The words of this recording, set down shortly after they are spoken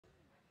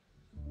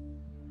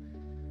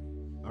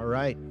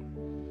right.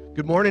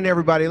 Good morning,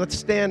 everybody. Let's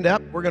stand up.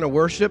 We're going to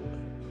worship.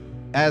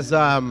 As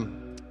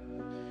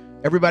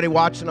everybody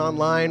watching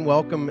online,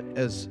 welcome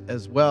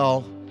as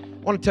well. I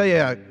want to tell you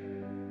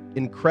an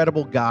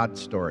incredible God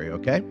story,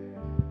 okay?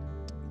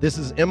 This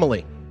is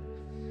Emily,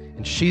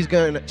 and she's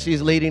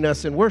leading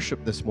us in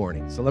worship this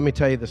morning. So let me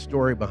tell you the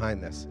story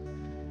behind this.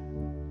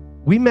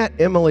 We met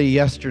Emily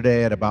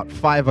yesterday at about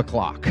 5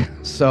 o'clock.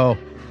 So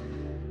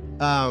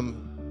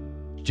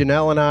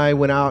Janelle and I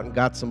went out and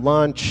got some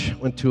lunch,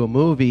 went to a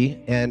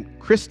movie, and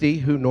Christy,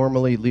 who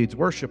normally leads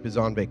worship, is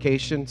on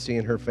vacation,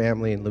 seeing her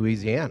family in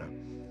Louisiana.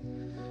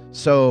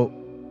 So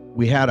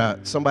we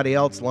had somebody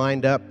else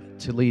lined up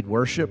to lead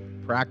worship,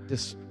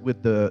 practiced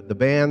with the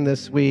band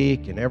this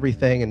week and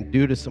everything, and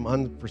due to some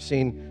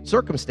unforeseen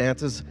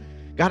circumstances,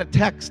 got a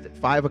text at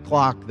 5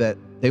 o'clock that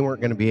they weren't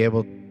going to be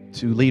able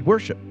to lead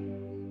worship.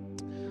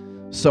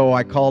 So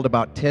I called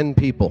about 10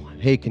 people.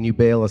 Hey, can you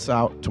bail us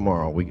out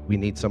tomorrow? We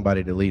need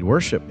somebody to lead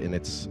worship, and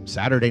it's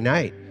Saturday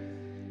night.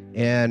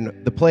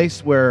 And the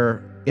place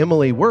where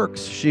Emily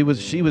works, she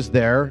was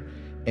there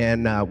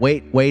and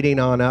waiting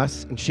on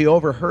us, and she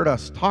overheard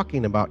us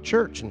talking about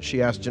church, and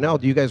she asked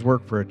Janelle, do you guys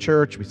work for a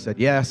church? We said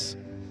yes.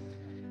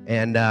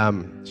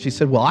 And she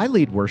said, well, I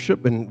lead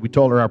worship, and we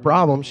told her our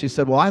problem. She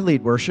said, well, I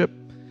lead worship.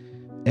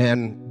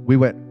 And we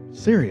went,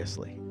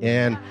 seriously?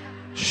 And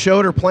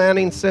showed her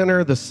planning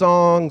center, the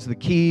songs, the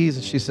keys,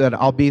 and she said,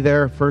 I'll be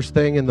there first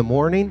thing in the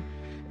morning.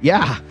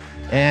 Yeah.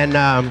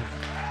 And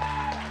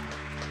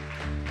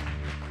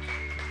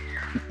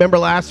remember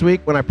last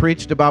week when I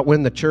preached about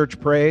when the church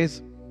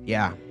prays?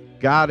 Yeah,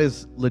 God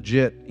is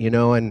legit,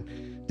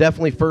 and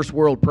definitely first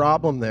world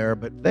problem there,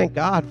 but thank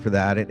God for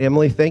that. And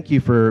Emily, thank you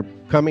for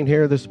coming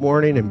here this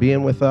morning and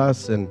being with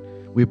us, and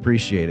we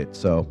appreciate it.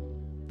 So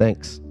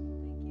thanks.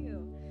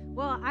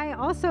 Well, I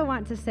also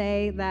want to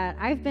say that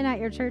I've been at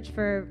your church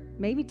for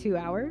maybe 2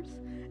 hours,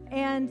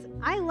 and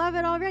I love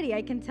it already.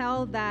 I can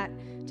tell that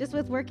just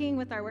with working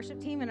with our worship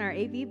team and our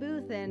AV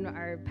booth and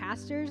our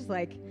pastors,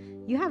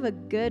 you have a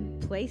good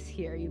place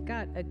here. You've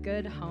got a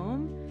good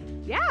home.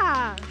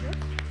 Yeah, let's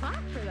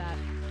clap for that.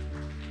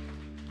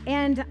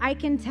 And I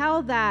can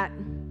tell that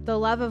the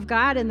love of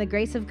God and the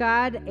grace of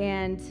God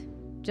and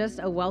just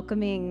a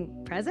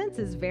welcoming presence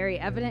is very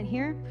evident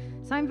here.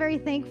 So I'm very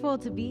thankful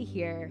to be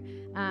here.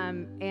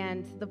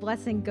 And the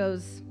blessing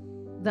goes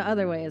the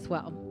other way as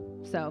well.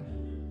 So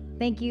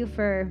thank you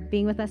for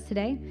being with us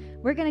today.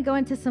 We're going to go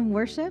into some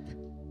worship.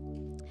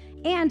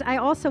 And I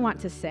also want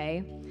to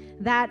say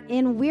that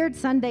in weird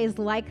Sundays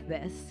like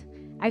this,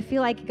 I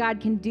feel like God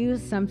can do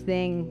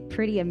something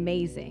pretty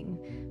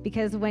amazing,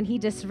 because when he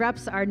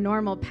disrupts our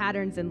normal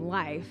patterns in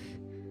life,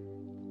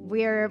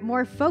 we're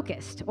more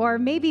focused, or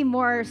maybe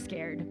more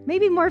scared,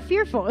 maybe more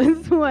fearful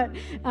is what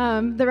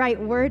the right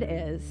word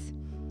is.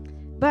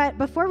 But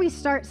before we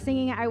start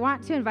singing, I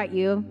want to invite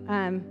you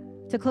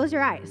to close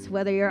your eyes,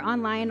 whether you're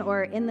online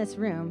or in this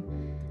room.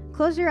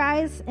 Close your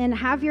eyes and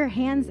have your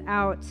hands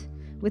out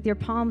with your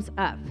palms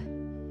up.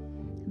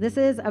 This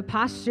is a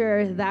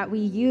posture that we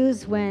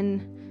use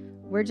when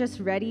we're just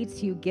ready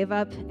to give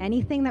up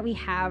anything that we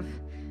have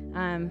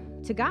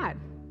to God,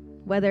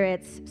 whether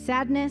it's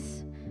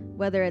sadness,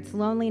 whether it's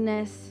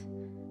loneliness,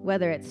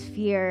 whether it's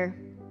fear,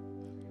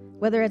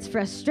 whether it's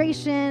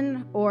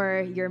frustration,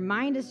 or your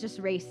mind is just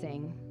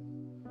racing.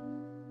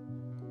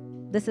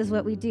 This is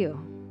what we do.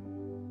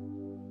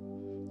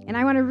 And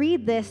I want to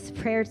read this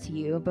prayer to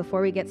you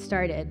before we get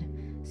started,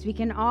 so we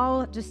can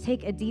all just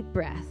take a deep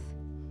breath.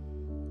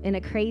 In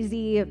a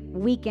crazy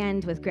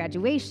weekend with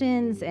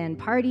graduations and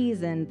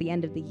parties and the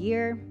end of the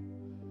year,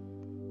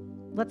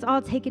 let's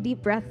all take a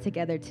deep breath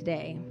together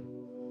today,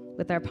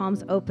 with our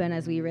palms open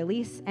as we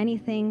release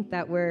anything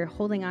that we're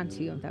holding on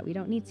to that we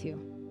don't need to.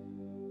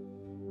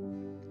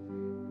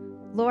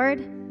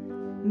 Lord,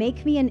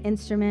 make me an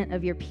instrument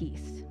of your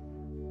peace.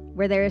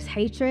 Where there is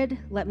hatred,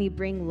 let me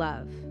bring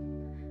love.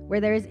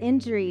 Where there is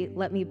injury,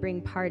 let me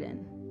bring pardon.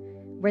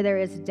 Where there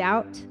is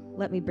doubt,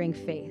 let me bring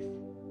faith.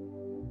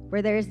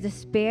 Where there is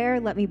despair,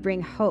 let me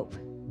bring hope.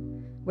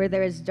 Where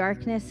there is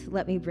darkness,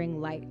 let me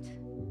bring light.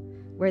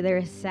 Where there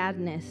is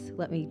sadness,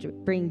 let me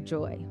bring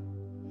joy.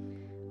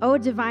 O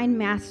divine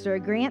Master,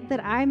 grant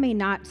that I may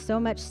not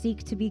so much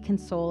seek to be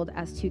consoled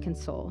as to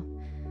console,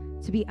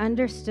 to be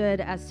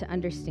understood as to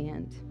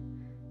understand,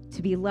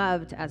 to be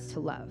loved as to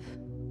love.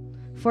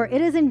 For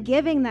it is in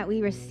giving that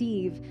we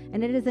receive,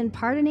 and it is in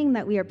pardoning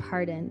that we are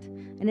pardoned,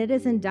 and it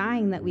is in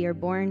dying that we are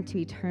born to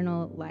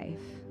eternal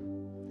life.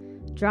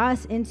 Draw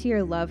us into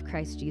your love,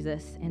 Christ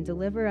Jesus, and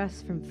deliver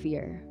us from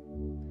fear.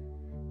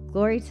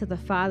 Glory to the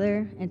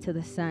Father, and to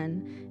the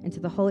Son, and to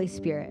the Holy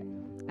Spirit,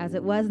 as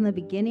it was in the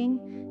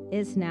beginning,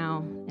 is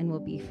now, and will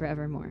be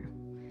forevermore.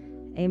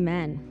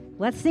 Amen.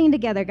 Let's sing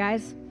together,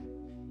 guys.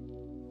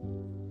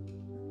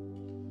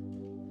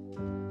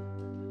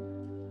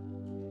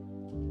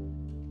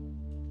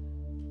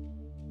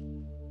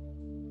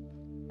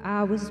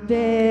 I was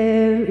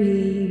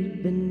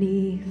buried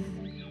beneath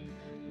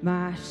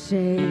my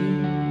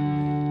shame.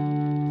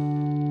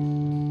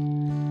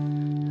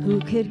 Who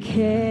could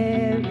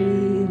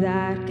carry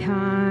that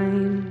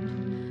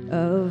kind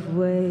of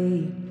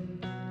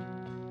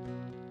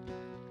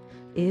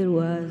It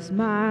was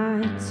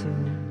my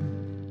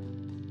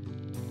turn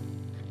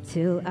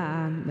till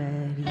I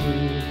met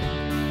you.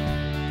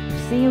 We're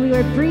singing, we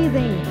were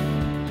breathing.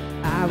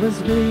 I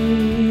was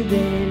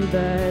breathing,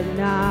 but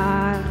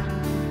not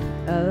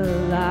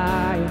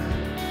alive.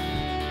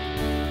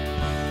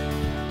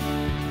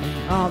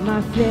 All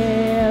my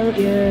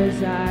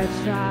failures I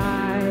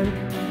tried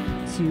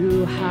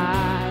to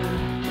hide.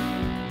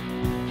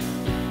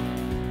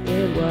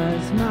 It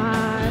was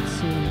my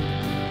turn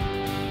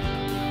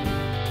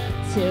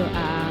till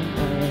I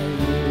met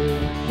you.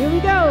 Here we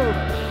go.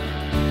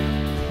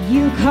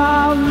 You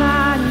called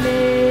my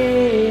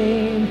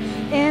name,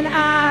 and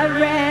I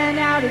ran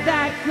out of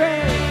that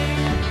grave,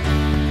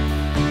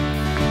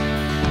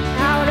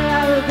 out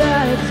of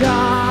the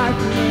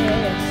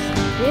darkness,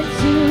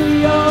 into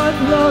your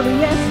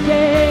glorious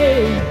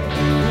day.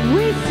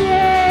 We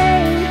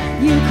sing,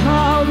 you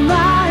called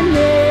my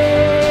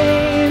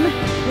name,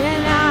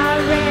 and I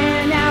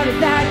ran out of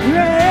that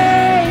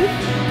grave,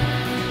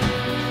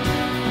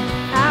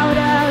 out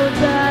of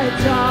the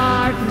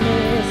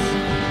darkness,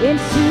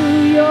 into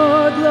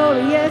your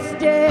glorious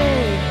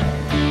day.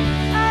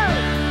 Oh.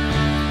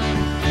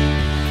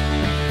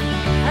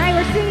 All right,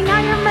 we're singing, now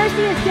your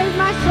mercy has saved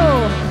my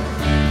soul.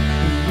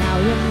 Now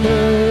your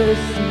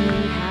mercy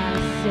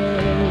has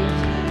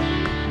saved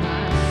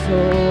my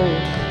soul.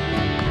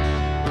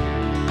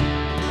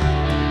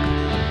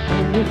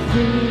 And your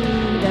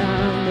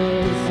freedom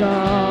is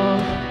all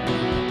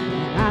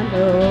that I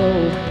know.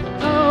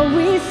 Oh,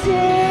 we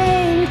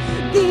sing,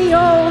 the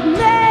old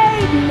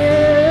made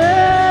new.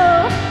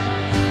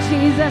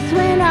 Jesus,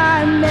 when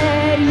I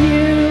met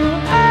you,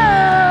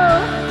 oh,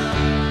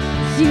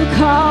 you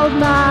called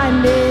my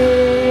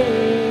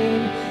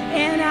name,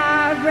 and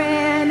I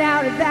ran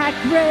out of that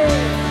grave,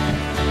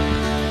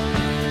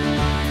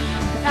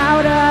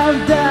 out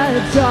of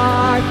the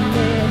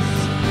darkness,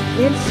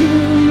 into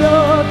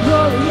your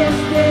glorious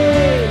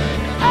day.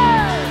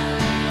 Oh,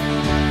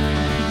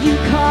 you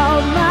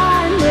called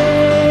my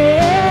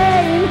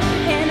name,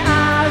 and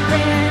I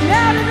ran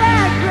out of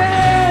that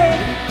grave,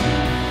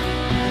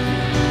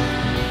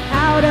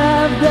 out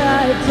of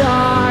the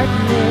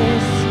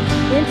darkness,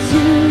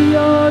 into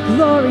your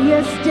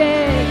glorious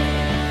day.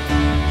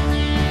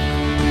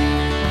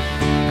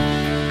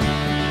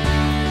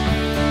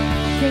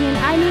 Singing,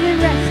 I needed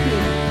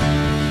rescue.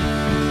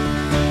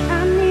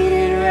 I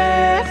needed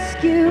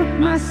rescue.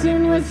 My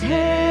sin was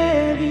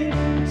heavy.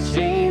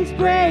 Chains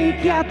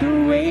break at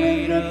the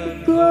weight of the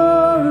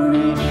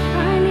glory.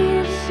 I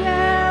needed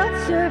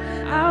shelter.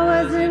 I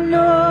was an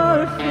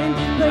orphan,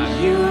 but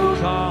you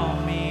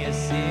called me a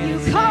sinner. You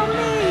called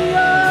me,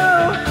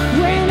 oh,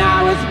 when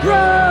I was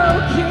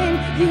broken.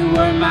 You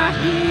were my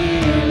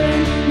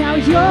healing. Now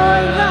your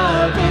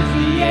love is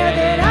the air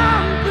that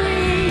I'm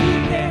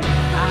breathing.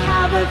 I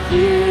have a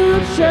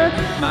future.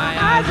 My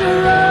eyes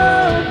are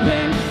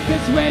open.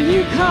 'Cause when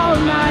you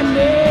called my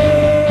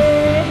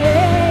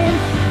name,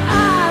 I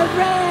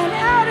ran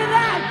out of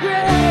that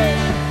grave,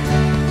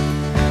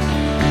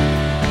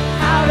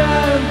 out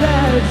of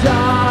the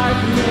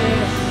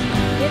darkness,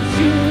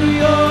 into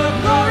your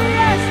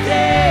glorious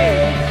day.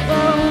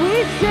 Oh, we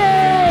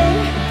sing,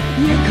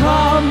 you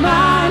called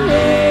my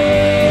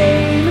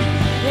name,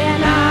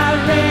 and I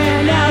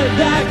ran out of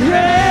that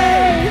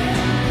grave,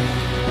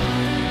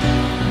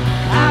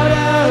 out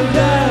of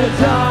the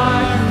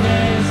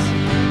darkness,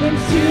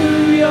 into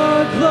your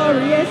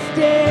glorious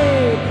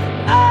day.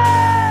 Oh!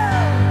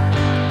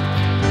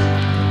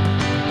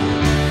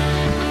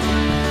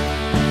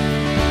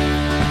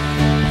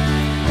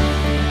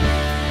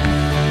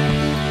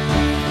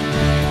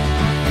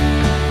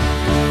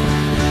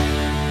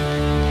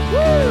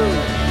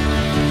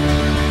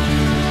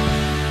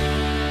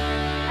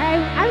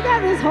 I've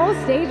got this whole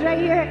stage right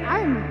here.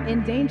 I'm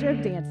in danger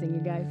of dancing, you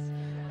guys.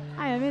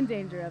 I am in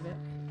danger of it.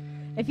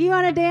 If you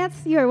want to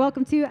dance, you are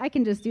welcome to. I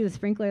can just do the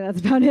sprinkler,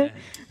 that's about it.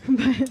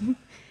 But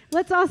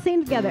let's all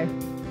sing together.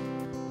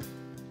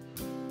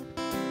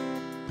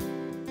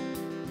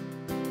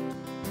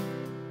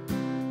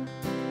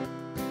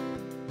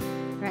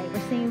 All right,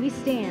 we're singing, we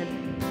stand.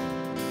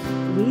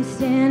 We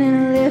stand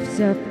and lift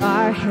up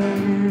our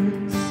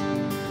hands,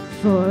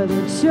 for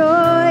the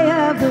joy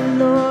of the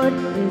Lord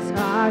is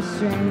our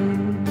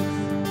strength.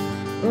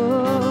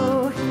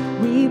 Oh,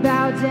 we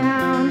bow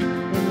down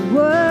and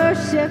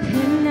worship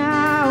him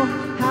now.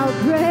 How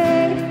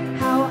great,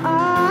 how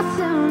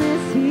awesome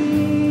is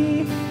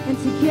he. And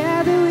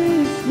together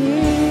we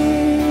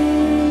sing.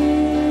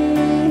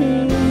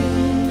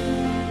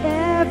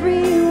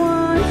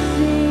 Everyone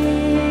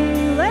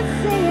sing. Let's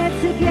sing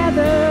it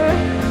together.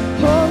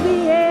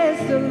 Holy is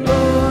the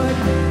Lord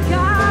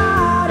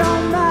God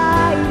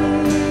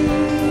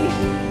Almighty.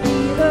 The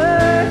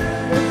earth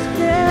is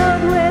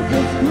filled with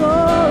his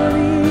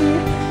glory.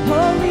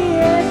 Holy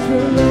is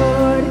the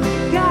Lord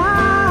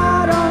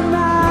God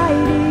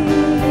Almighty.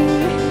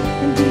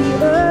 And the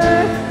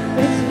earth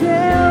is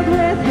filled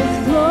with his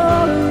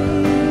glory.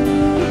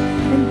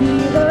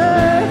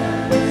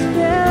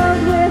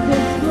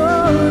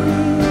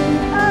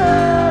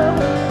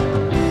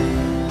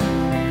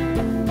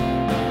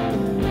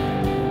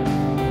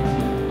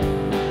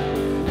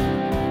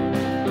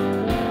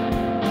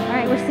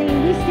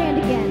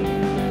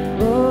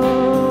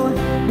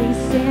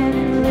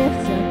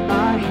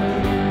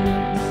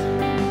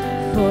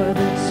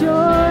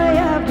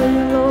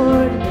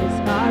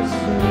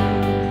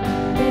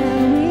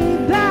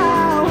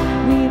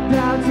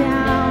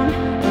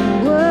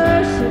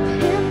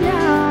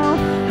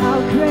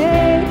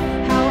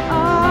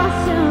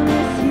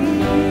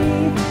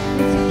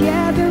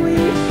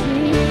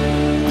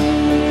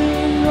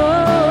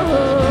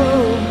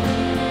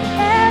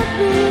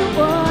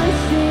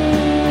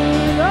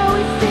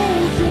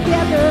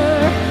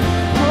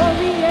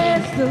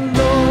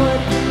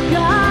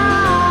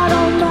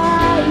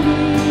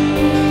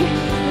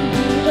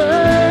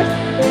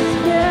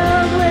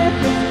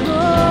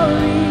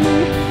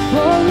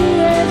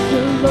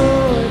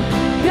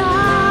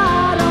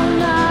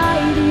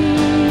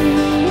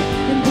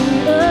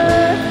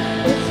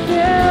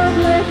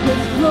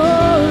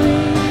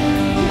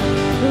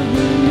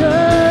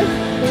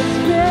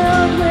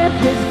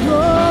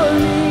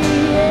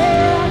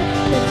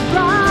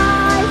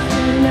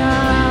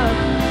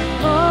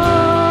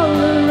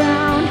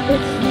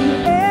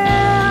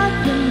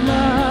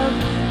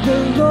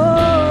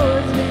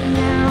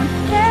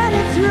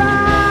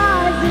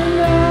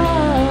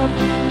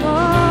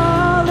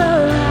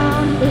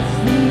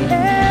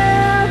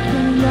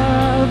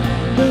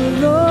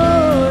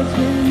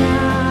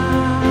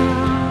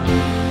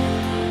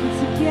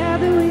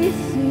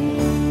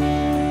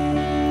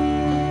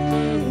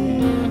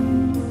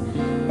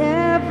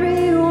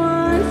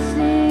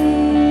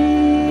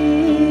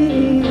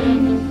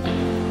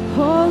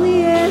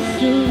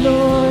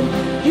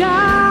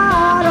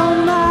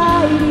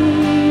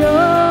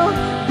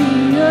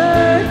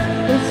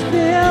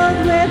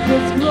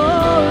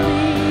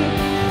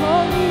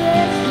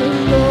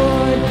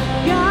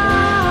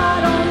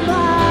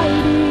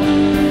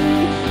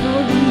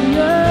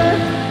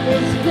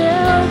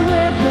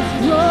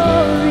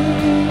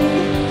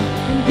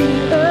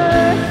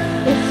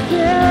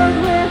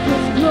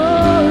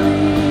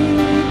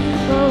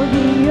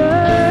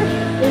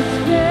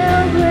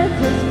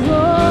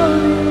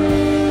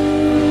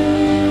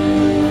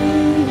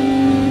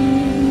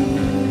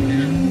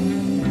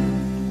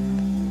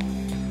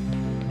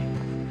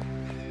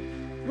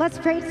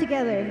 pray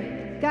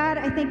together. God,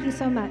 I thank you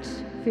so much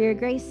for your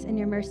grace and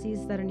your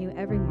mercies that are new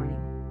every morning.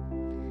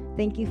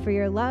 Thank you for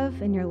your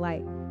love and your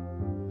light.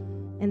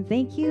 And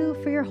thank you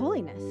for your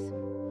holiness.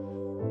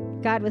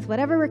 God, with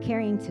whatever we're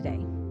carrying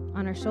today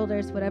on our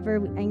shoulders, whatever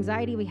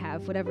anxiety we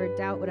have, whatever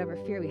doubt, whatever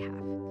fear we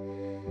have,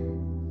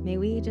 may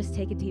we just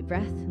take a deep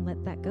breath and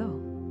let that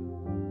go.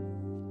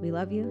 We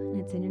love you, and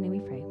it's in your name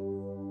we pray.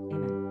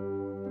 Amen.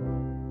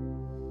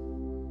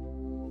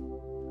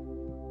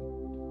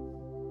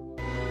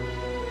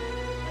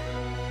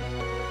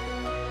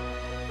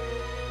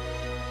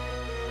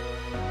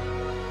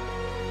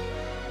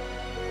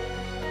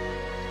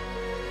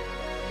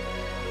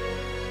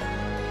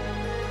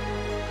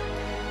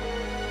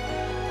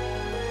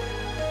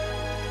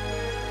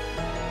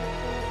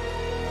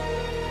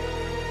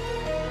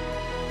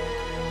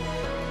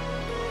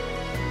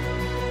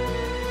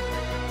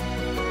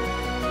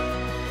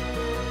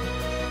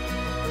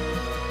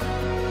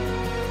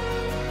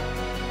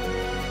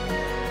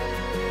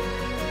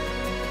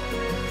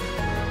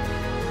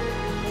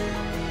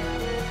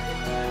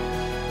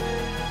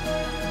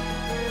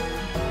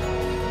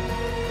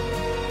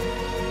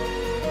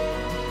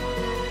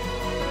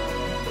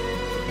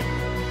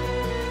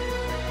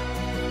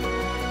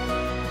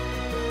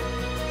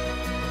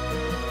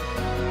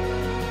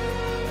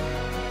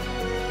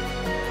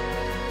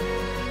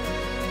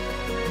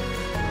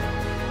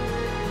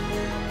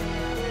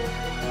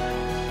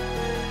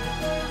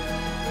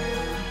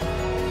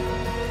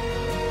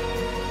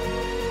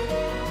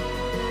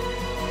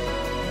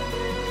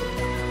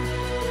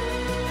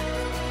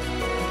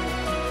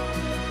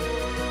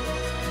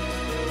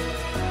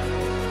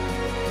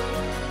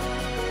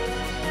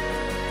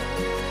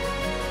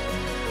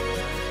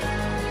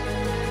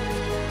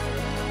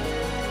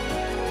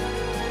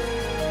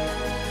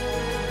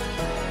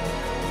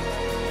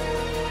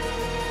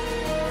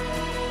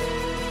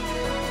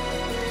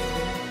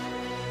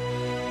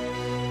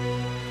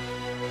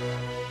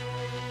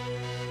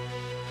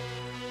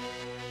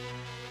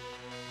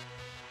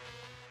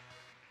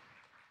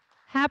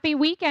 Happy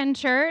weekend,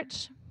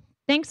 church.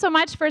 Thanks so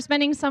much for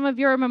spending some of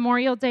your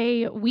Memorial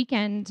Day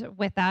weekend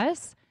with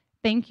us.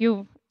 Thank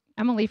you,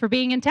 Emily, for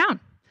being in town,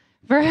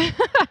 for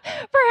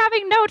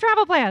having no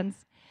travel plans.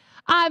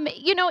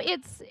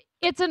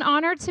 It's an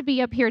honor to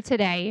be up here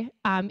today,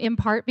 in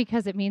part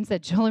because it means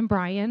that Jill and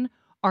Brian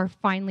are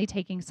finally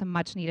taking some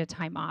much-needed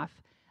time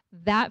off.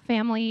 That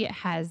family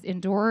has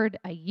endured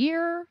a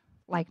year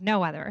like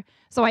no other.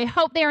 So I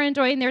hope they are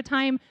enjoying their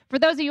time. For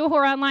those of you who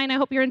are online, I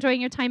hope you're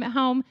enjoying your time at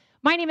home.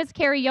 My name is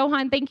Carrie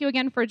Johan. Thank you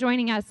again for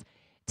joining us.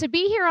 To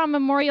be here on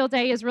Memorial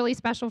Day is really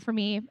special for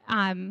me.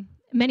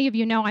 Many of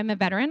you know I'm a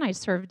veteran. I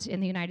served in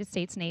the United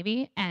States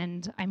Navy,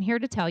 and I'm here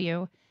to tell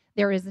you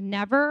there is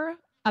never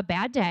a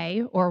bad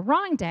day or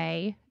wrong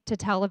day to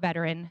tell a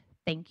veteran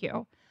thank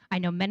you. I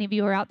know many of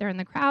you are out there in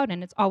the crowd,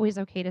 and it's always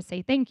okay to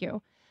say thank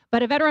you.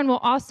 But a veteran will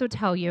also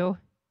tell you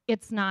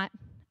it's not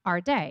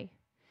our day.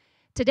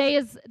 Today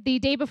is the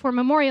day before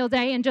Memorial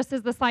Day, and just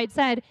as the slide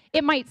said,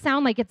 it might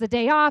sound like it's a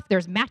day off.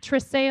 There's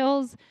mattress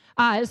sales,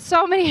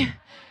 so many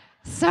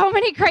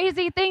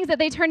crazy things that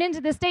they turn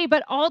into this day,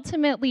 but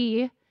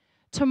ultimately,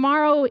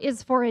 tomorrow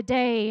is for a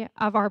day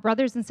of our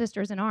brothers and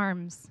sisters in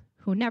arms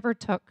who never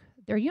took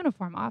their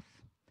uniform off.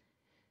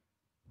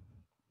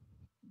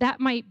 That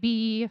might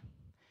be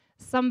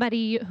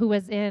somebody who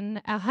was in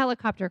a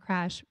helicopter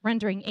crash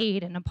rendering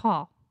aid in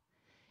Nepal.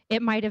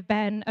 It might have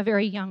been a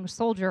very young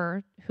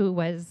soldier who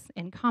was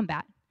in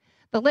combat.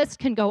 The list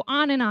can go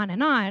on and on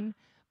and on,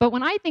 but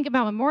when I think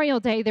about Memorial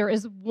Day, there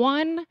is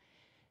one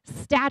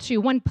statue,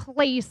 one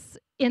place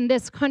in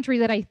this country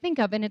that I think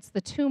of, and it's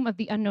the tomb of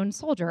the unknown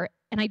soldier.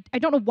 And I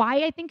don't know why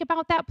I think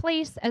about that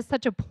place as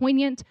such a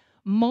poignant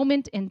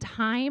moment in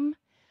time,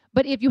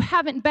 but if you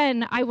haven't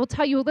been, I will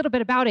tell you a little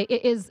bit about it.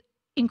 It is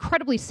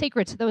incredibly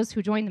sacred to those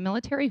who join the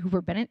military, who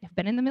have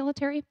been in the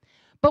military.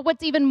 But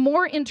what's even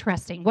more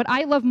interesting, what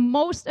I love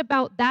most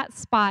about that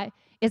spot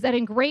is that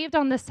engraved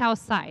on the south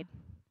side,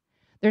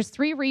 there's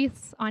 3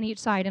 wreaths on each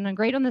side, and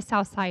engraved on the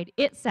south side,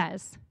 it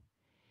says,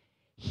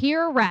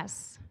 "Here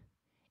rests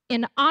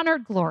in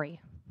honored glory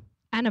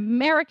an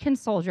American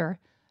soldier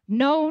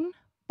known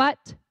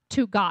but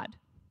to God."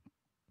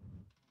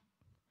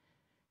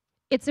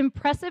 It's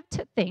impressive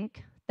to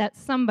think that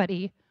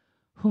somebody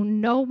who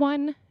no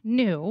one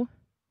knew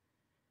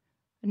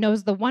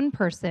knows the one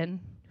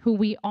person who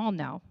we all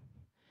know.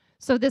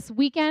 So this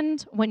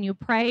weekend, when you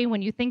pray,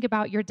 when you think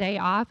about your day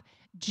off,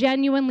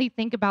 genuinely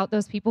think about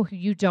those people who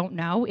you don't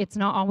know. It's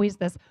not always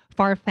this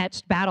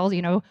far-fetched battle,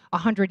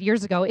 100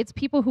 years ago. It's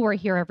people who are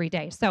here every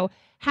day. So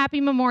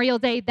happy Memorial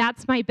Day.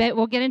 That's my bit.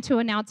 We'll get into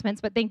announcements,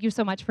 but thank you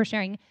so much for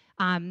sharing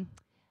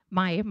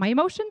my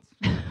emotions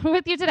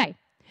with you today.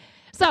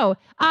 So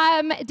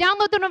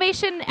download the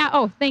Novation.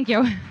 Oh, thank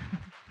you.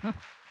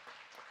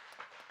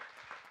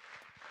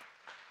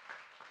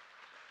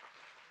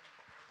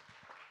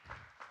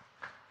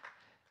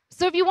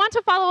 So if you want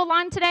to follow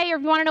along today, or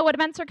if you want to know what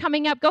events are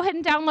coming up, go ahead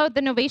and download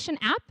the Novation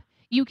app.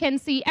 You can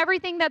see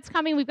everything that's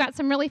coming. We've got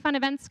some really fun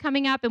events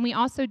coming up, and we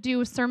also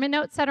do sermon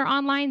notes that are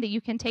online that you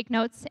can take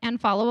notes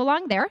and follow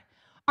along there.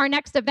 Our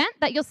next event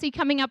that you'll see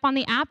coming up on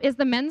the app is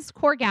the Men's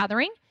Core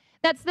Gathering.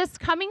 That's this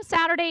coming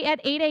Saturday at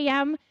 8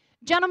 a.m.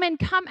 Gentlemen,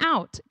 come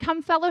out,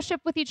 come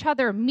fellowship with each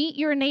other, meet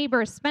your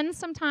neighbors, spend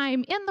some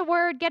time in the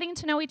Word, getting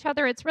to know each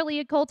other. It's really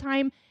a cool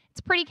time.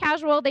 It's pretty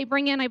casual. They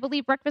bring in, I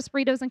believe, breakfast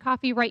burritos and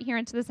coffee right here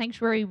into the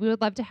sanctuary. We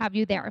would love to have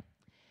you there.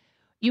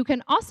 You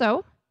can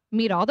also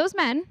meet all those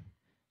men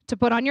to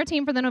put on your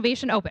team for the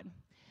Novation Open.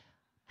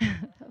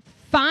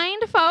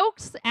 Find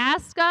folks,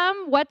 ask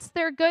them what's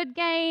their good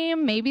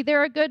game. Maybe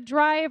they're a good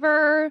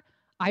driver.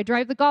 I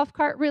drive the golf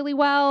cart really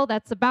well.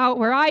 That's about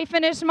where I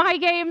finish my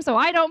game, so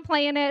I don't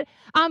play in it.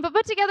 But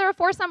put together a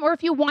foursome, or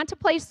if you want to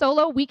play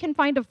solo, we can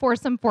find a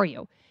foursome for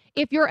you.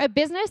 If you're a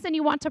business and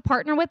you want to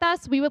partner with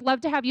us, we would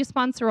love to have you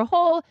sponsor a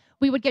hole.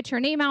 We would get your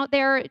name out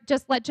there.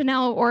 Just let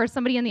Janelle or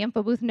somebody in the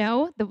info booth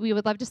know that we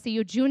would love to see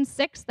you. June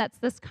 6th, that's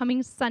this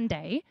coming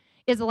Sunday,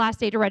 is the last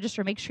day to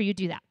register. Make sure you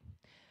do that.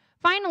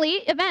 Finally,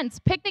 events.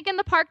 Picnic in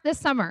the park this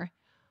summer.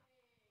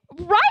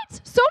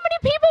 Right? So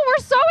many people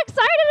were so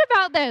excited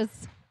about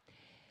this.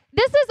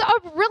 This is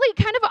a really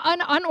kind of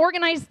an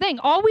unorganized thing.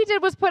 All we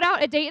did was put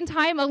out a date and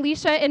time.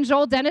 Alicia and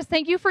Joel Dennis,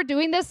 thank you for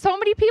doing this. So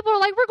many people are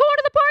like, we're going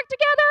to the park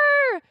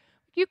together.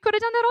 You could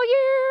have done that all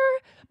year.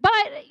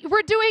 But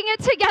we're doing it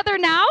together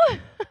now. And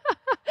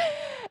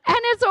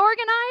it's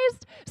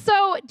organized.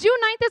 So June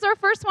 9th is our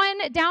first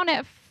one down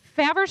at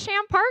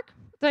Faversham Park.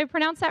 Did I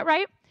pronounce that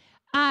right?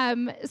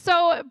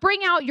 So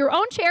bring out your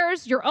own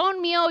chairs, your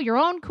own meal, your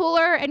own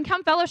cooler, and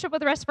come fellowship with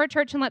the rest of our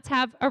church, and let's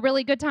have a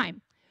really good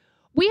time.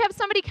 We have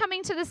somebody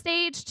coming to the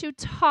stage to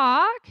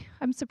talk.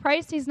 I'm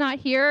surprised he's not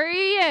here.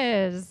 He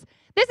is.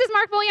 This is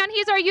Mark Bullion.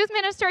 He's our youth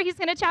minister. He's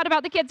going to chat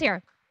about the kids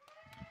here.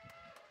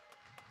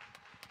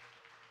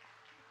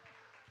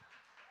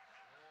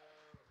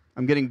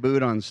 I'm getting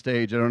booed on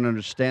stage. I don't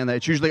understand that.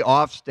 It's usually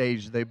off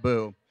stage they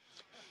boo.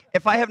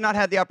 If I have not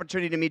had the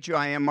opportunity to meet you,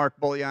 I am Mark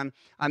Bullion.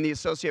 I'm the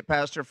associate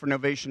pastor for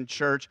Novation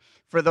Church.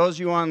 For those of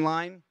you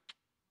online,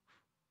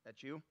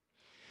 that's you.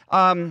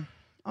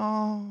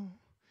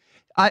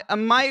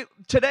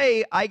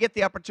 Today, I get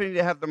the opportunity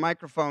to have the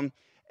microphone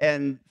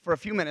and for a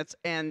few minutes,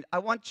 and I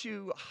want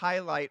to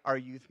highlight our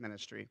youth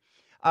ministry.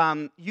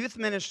 Youth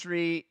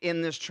ministry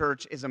in this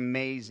church is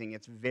amazing.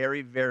 It's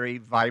very, very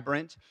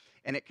vibrant,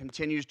 and it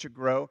continues to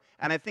grow.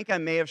 And I think I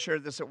may have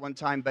shared this at one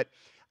time, but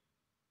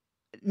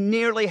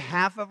nearly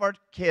half of our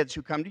kids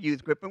who come to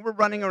youth group, and we're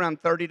running around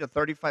 30 to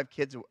 35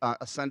 kids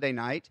a Sunday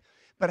night,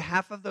 but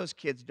half of those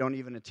kids don't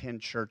even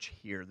attend church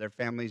here. Their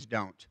families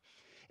don't.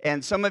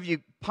 And some of you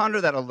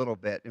ponder that a little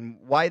bit and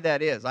why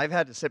that is. I've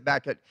had to sit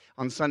back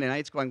on Sunday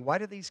nights going, why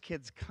do these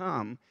kids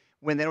come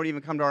when they don't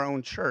even come to our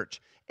own church?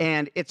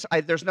 And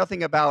there's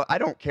nothing about, I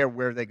don't care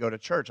where they go to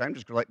church. I'm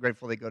just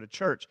grateful they go to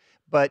church.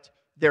 But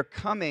they're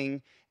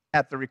coming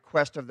at the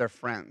request of their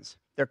friends.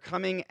 They're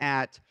coming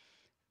at,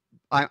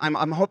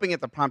 I'm hoping at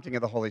the prompting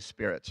of the Holy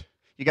Spirit.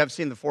 You guys have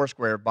seen the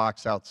Foursquare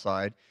box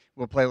outside.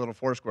 We'll play a little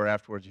Foursquare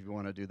afterwards if you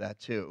want to do that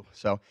too.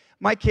 So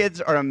my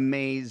kids are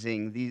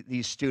amazing,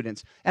 these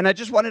students. And I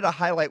just wanted to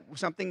highlight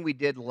something we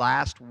did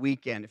last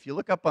weekend. If you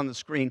look up on the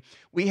screen,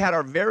 we had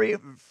our very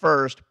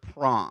first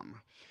prom.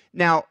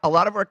 Now, a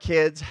lot of our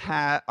kids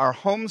are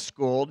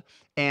homeschooled,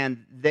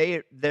 and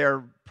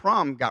their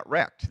prom got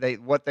wrecked.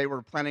 What they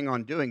were planning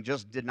on doing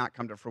just did not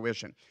come to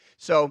fruition.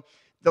 So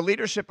the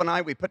leadership and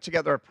I, we put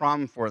together a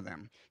prom for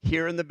them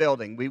here in the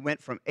building. We went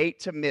from 8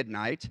 to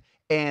midnight,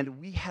 and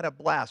we had a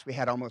blast. We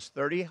had almost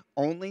 30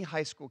 only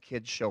high school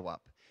kids show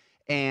up.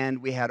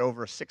 And we had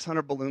over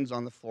 600 balloons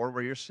on the floor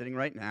where you're sitting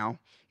right now.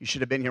 You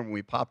should have been here when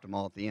we popped them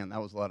all at the end.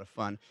 That was a lot of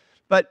fun.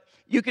 But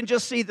you can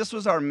just see this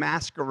was our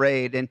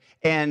masquerade,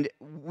 and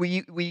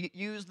we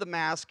used the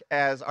mask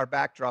as our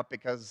backdrop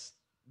because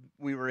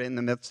we were in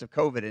the midst of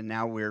COVID, and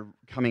now we're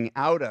coming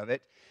out of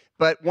it.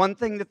 But one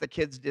thing that the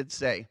kids did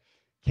say,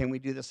 can we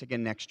do this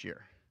again next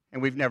year?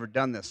 And we've never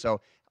done this,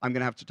 so I'm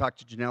going to have to talk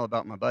to Janelle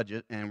about my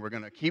budget, and we're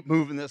going to keep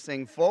moving this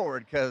thing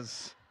forward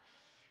because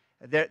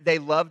they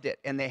loved it,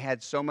 and they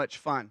had so much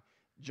fun.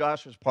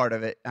 Josh was part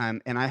of it,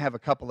 and I have a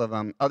couple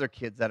of other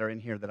kids that are in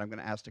here that I'm going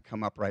to ask to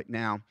come up right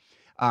now.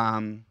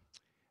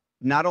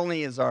 Not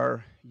only is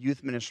our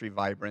youth ministry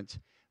vibrant,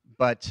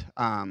 but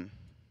come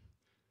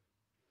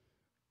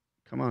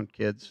on,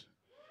 kids.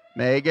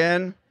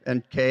 Megan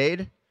and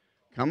Cade,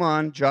 come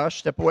on. Josh,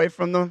 step away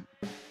from the...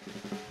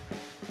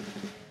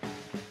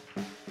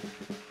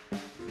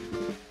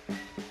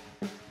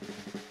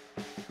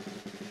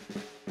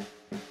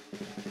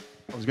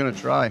 I was going to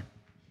try.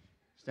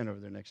 Stand over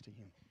there next to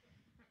him.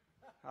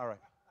 All right.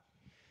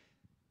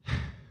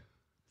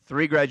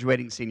 3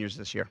 graduating seniors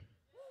this year.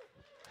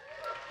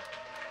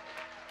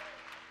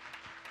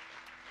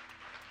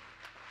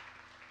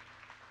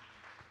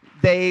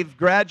 They've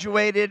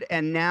graduated,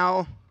 and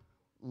now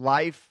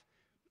life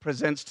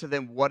presents to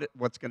them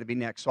what's going to be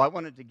next. So I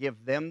wanted to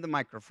give them the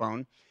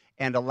microphone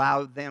and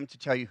allow them to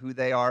tell you who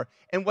they are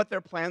and what their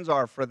plans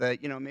are for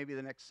maybe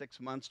the next 6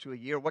 months to a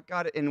year, what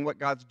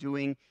God's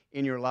doing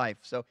in your life.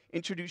 So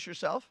introduce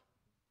yourself.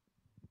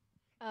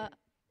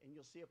 And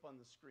you'll see up on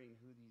the screen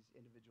who these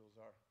individuals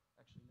are.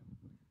 Actually,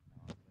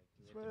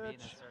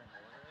 no.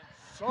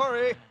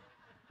 Sorry.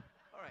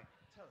 All right,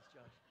 tell us,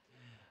 Josh.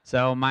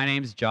 So my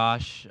name's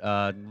Josh.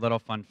 Little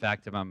fun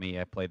fact about me: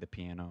 I play the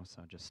piano.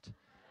 So just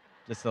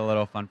a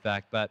little fun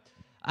fact. But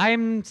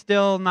I'm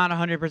still not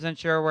 100%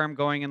 sure where I'm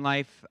going in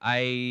life. I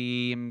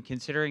am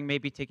considering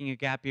maybe taking a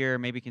gap year,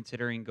 maybe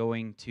considering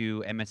going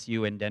to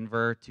MSU in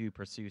Denver to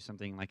pursue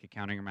something like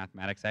accounting or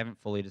mathematics. I haven't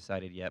fully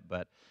decided yet,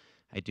 but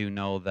I do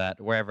know that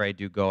wherever I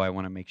do go, I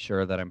want to make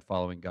sure that I'm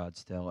following God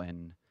still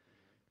and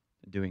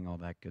doing all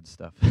that good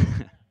stuff.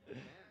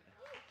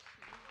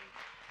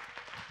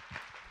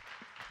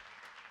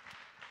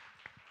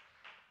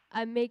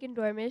 I'm Megan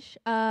Dormish.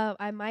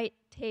 I might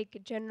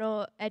take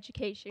general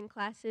education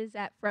classes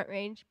at Front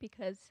Range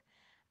because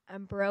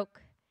I'm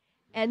broke,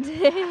 and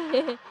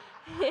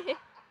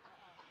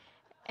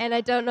and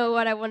I don't know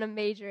what I want to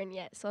major in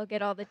yet, so I'll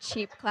get all the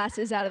cheap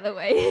classes out of the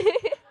way.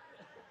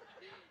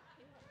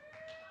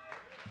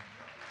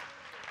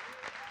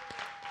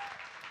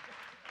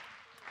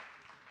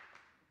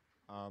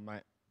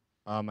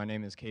 My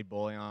name is Cade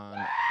Bolion.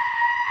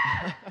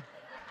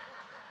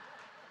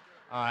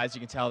 As you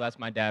can tell, that's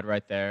my dad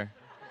right there.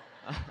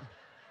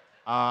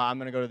 I'm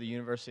gonna go to the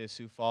University of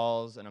Sioux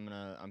Falls, and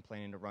I'm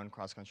planning to run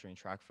cross country and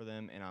track for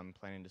them, and I'm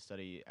planning to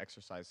study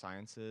exercise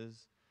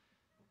sciences.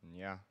 And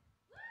yeah.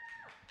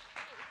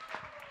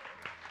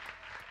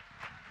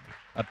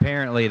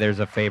 Apparently, there's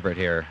a favorite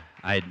here.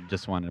 I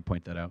just wanted to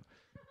point that out.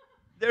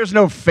 There's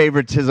no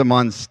favoritism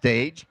on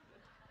stage.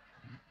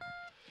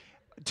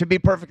 To be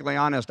perfectly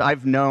honest,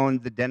 I've known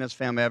the Dennis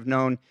family. I've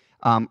known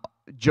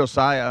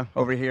Josiah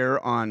over here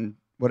on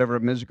whatever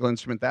musical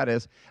instrument that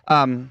is.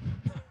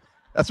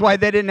 That's why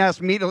they didn't ask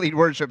me to lead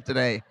worship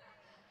today.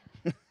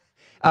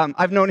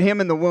 I've known him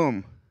in the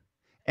womb,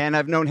 and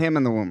I've known him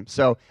in the womb.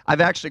 So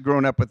I've actually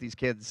grown up with these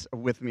kids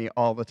with me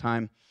all the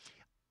time.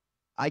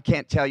 I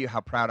can't tell you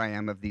how proud I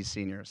am of these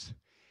seniors.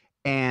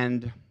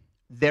 And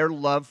their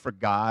love for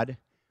God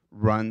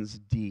runs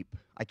deep.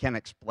 I can't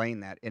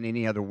explain that in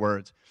any other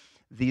words.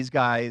 These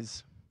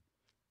guys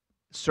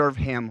serve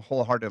him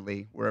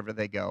wholeheartedly wherever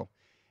they go.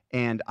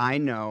 And I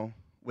know,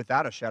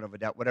 without a shadow of a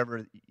doubt,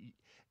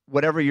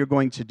 whatever you're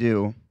going to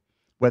do,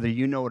 whether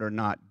you know it or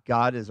not,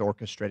 God is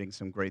orchestrating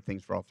some great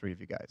things for all three of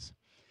you guys.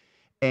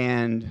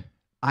 And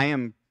I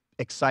am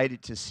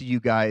excited to see you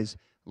guys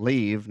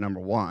leave, number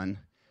one.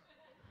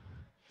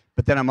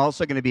 But then I'm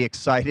also going to be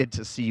excited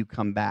to see you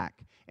come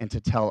back and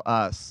to tell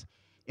us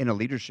in a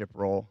leadership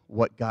role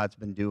what God's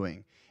been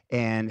doing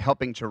and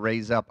helping to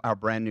raise up our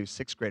brand new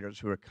sixth graders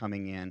who are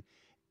coming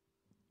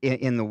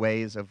in the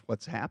ways of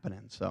what's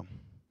happening. So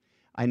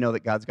I know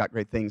that God's got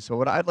great things. So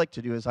what I'd like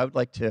to do is I would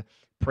like to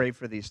pray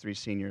for these three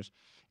seniors.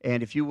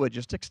 And if you would,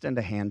 just extend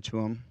a hand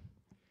to them.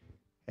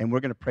 And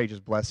we're going to pray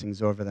just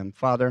blessings over them.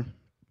 Father,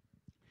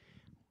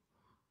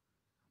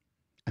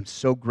 I'm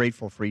so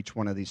grateful for each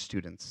one of these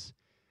students.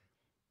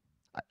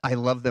 I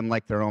love them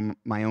like they're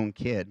my own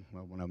kid.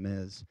 Well, one of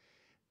them is.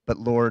 But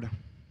Lord,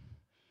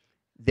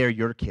 they're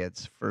your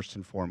kids, first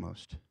and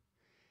foremost.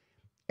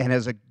 And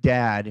as a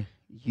dad,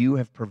 you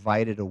have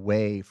provided a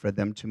way for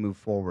them to move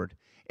forward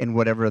in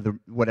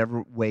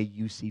whatever way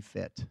you see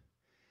fit.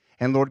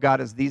 And Lord God,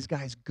 as these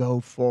guys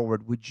go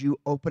forward, would you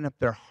open up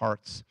their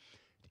hearts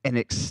and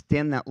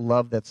extend that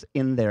love that's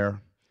in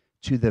there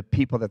to the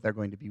people that they're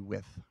going to be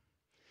with.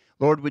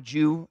 Lord, would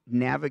you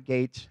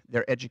navigate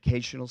their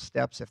educational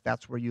steps if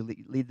that's where you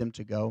lead them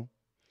to go?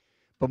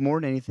 But more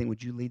than anything,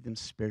 would you lead them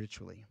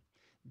spiritually,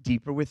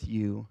 deeper with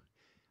you?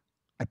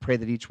 I pray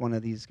that each one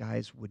of these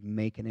guys would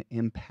make an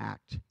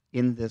impact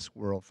in this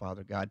world,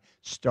 Father God,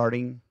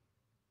 starting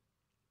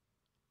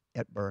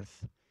at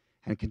birth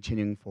and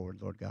continuing forward,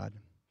 Lord God.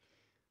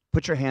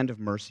 Put your hand of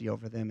mercy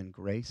over them and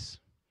grace.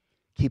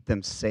 Keep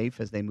them safe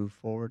as they move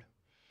forward.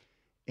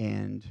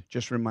 And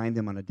just remind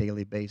them on a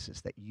daily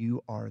basis that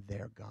you are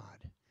their God.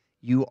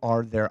 You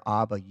are their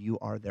Abba. You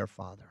are their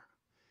Father.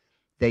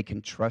 They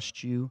can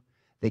trust you.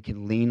 They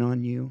can lean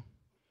on you.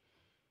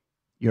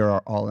 You're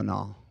our all in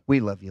all. We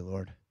love you,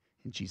 Lord.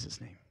 In Jesus'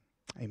 name,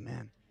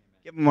 amen.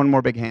 Give them one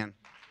more big hand.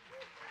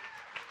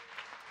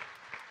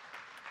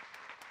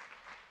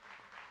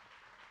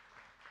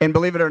 And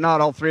believe it or not,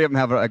 all three of them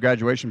have a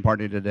graduation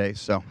party today.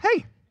 So,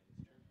 hey.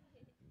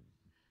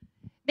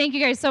 Thank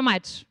you guys so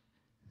much.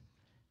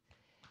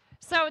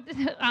 So,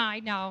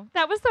 I know.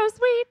 That was so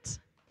sweet.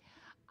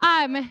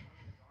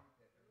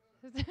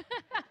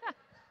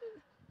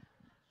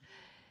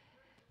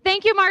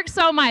 Thank you, Mark,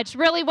 so much.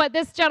 Really what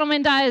this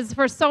gentleman does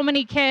for so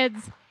many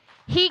kids.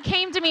 He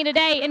came to me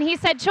today and he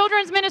said,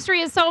 children's ministry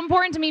is so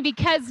important to me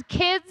because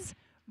kids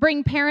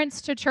bring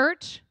parents to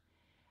church.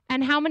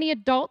 And how many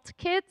adult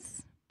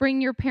kids bring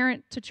your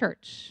parent to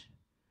church?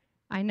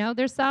 I know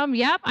there's some.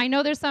 Yep, I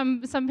know there's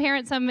some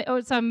parents,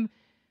 some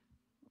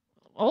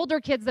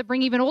older kids that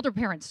bring even older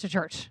parents to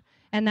church.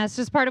 And that's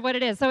just part of what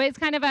it is. So it's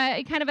kind of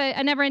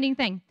a never-ending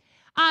thing.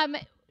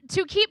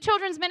 To keep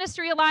children's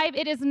ministry alive,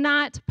 it is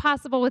not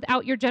possible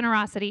without your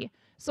generosity.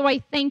 So I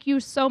thank you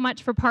so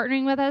much for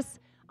partnering with us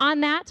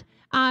on that.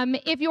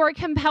 If you are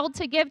compelled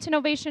to give to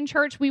Novation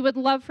Church, we would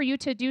love for you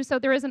to do so.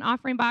 There is an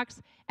offering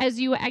box as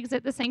you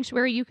exit the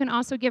sanctuary. You can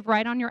also give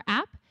right on your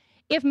app.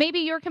 If maybe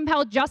you're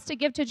compelled just to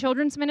give to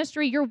children's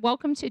ministry, you're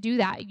welcome to do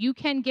that. You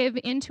can give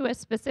into a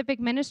specific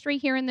ministry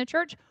here in the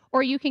church,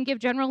 or you can give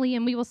generally,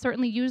 and we will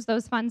certainly use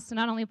those funds to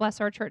not only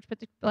bless our church, but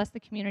to bless the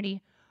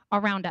community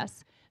around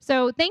us.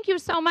 So thank you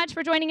so much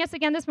for joining us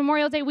again this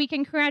Memorial Day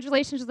weekend.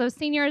 Congratulations to those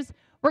seniors.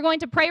 We're going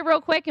to pray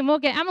real quick, and we'll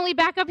get Emily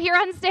back up here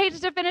on stage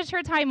to finish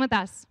her time with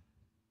us.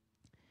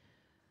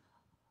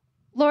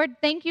 Lord,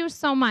 thank you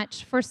so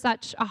much for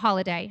such a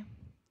holiday.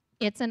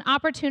 It's an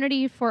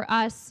opportunity for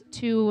us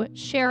to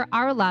share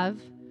our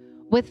love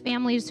with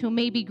families who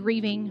may be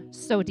grieving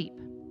so deep.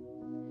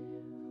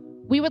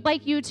 We would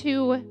like you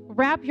to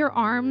wrap your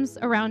arms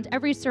around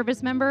every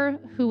service member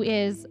who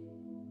is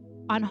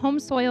on home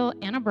soil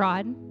and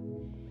abroad,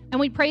 and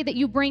we pray that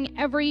you bring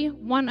every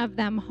one of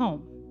them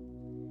home.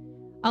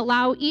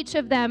 Allow each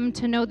of them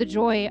to know the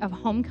joy of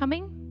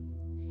homecoming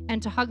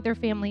and to hug their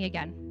family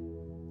again.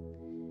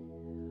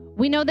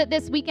 We know that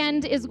this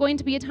weekend is going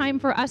to be a time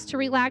for us to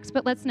relax,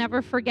 but let's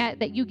never forget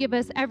that you give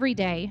us every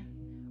day,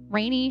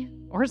 rainy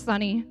or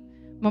sunny,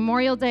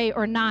 Memorial Day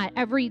or not.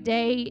 Every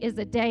day is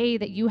a day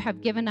that you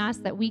have given us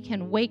that we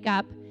can wake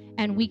up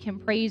and we can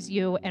praise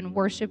you and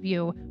worship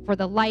you for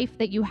the life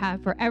that you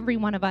have for every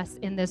one of us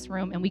in this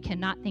room, and we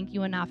cannot thank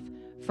you enough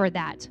for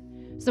that.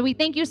 So we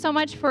thank you so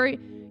much for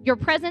your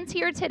presence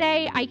here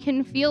today. I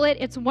can feel it.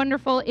 It's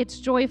wonderful. It's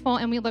joyful,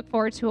 and we look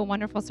forward to a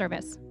wonderful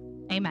service.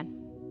 Amen.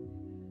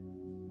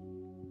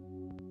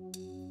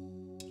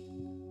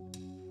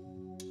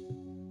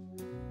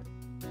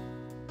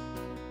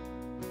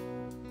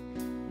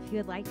 If you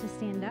would like to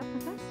stand up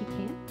with us, you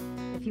can.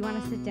 If you want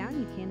to sit down,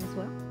 you can as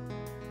well.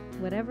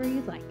 Whatever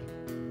you'd like.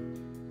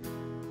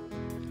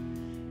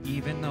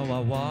 Even though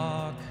I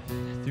walk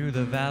through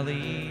the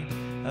valley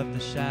of the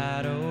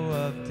shadow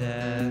of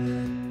death,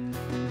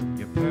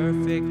 your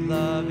perfect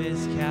love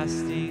is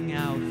casting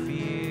out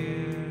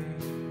fear.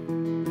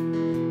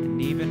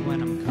 And even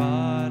when I'm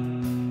caught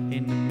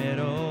in the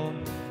middle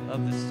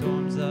of the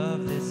storms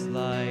of this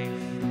life,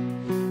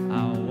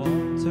 I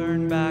won't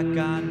turn back.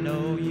 I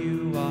know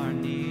you are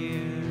near.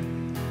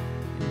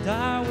 And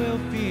I will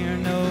fear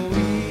no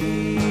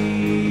evil,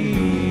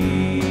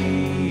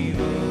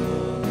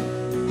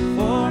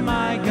 for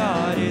my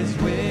God is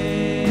with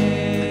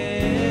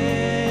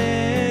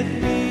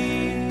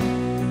me.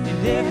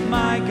 And if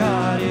my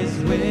God is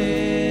with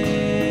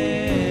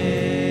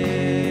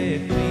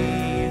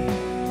me,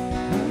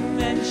 whom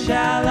then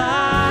shall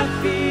I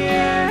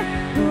fear?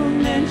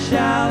 Whom then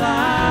shall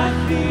I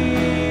fear?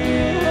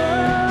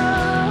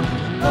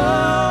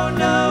 Oh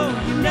no,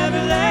 you never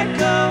let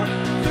go.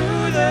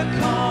 Through the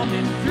calm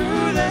and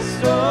through the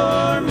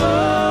storm,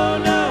 oh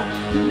no,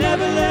 you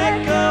never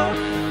let go.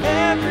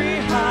 Every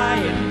high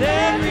and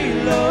every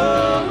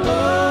low,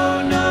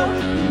 oh no,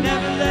 you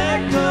never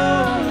let go.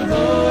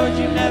 Lord,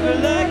 you never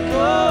let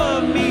go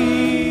of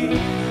me.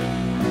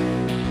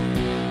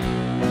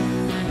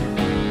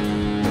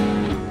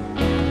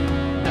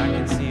 I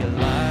can see a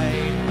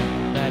light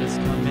that is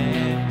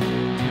coming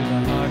to the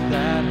heart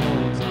that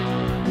holds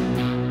on,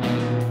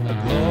 a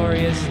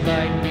glorious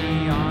light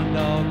beyond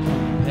all compare.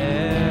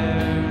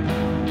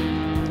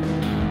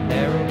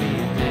 There will be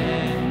an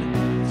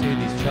end to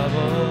these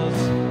troubles,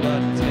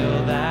 but until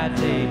that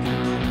day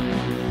comes,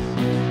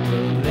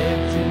 we'll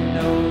live to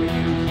know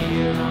you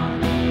here on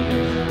the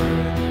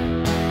earth.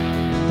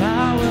 And I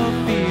will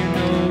fear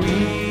no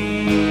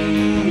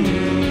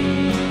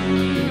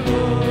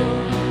evil,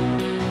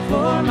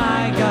 for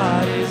my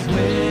God is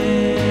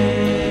with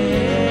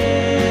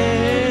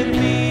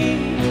me.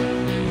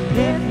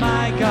 If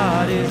my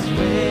God is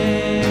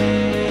with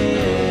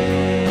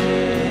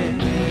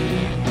me,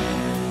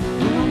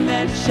 whom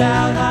then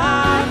shall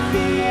I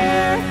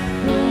fear?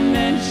 Whom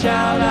then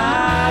shall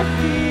I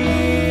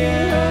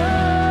fear?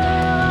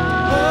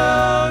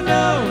 Oh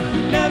no,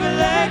 you never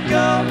let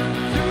go.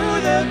 Through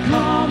the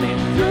calm and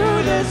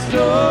through the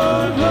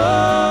storm,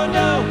 oh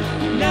no,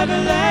 you never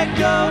let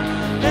go.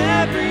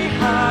 Every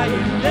high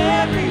and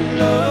every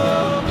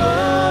low,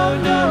 oh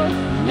no,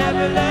 you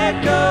never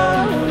let go.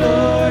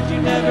 Lord, you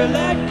never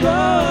let go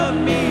of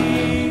me.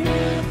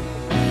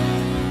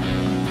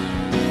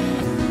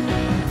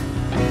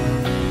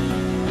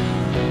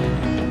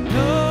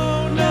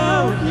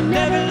 You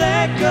never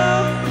let go.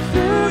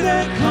 Through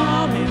the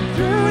calm and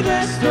through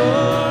the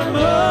storm,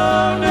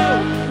 oh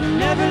no, you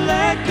never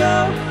let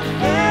go.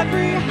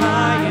 Every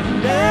high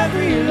and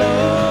every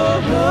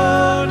low,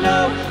 oh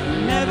no,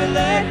 you never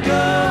let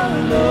go.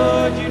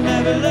 Lord, you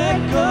never let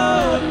go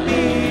of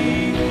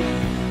me.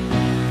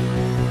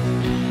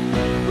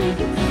 We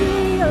can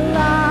see a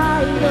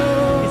light,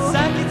 oh yes, I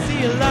can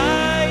see a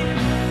light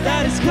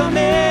that is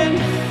coming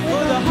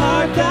for the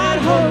heart that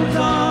holds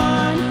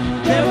on.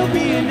 There will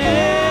be an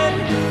end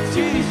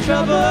to these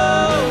troubles,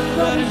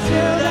 but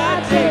until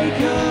that day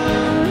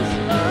comes,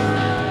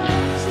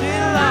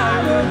 still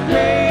I will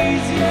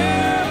praise you,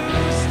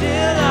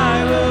 still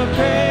I will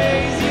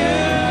praise you.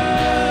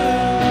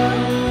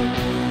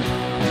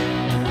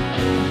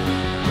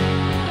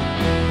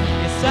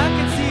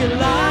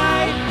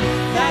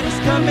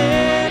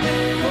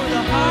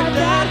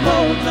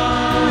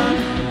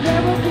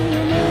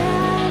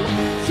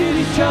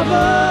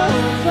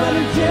 troubles, but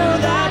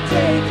until that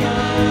day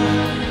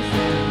comes,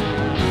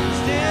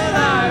 still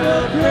I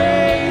will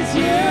praise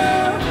you,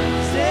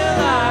 still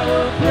I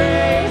will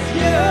praise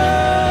you.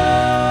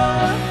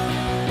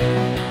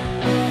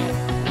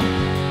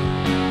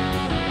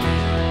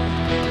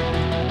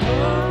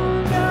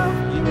 Oh no,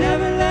 you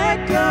never let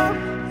go,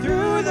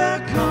 through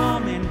the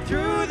calm and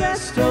through the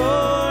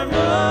storm.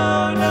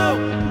 Oh no,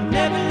 you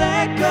never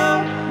let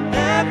go,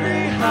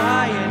 every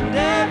high and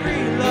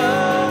every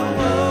low.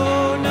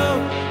 Oh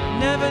no, you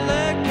never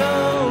let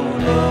go,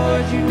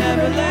 Lord, you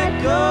never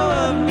let go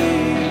of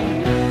me.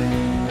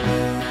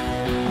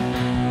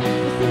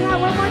 Let's sing that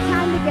one more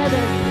time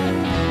together.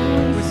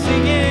 We're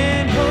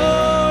singing,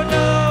 oh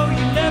no,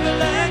 you never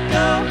let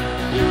go,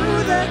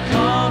 through the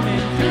calm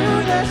and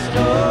through the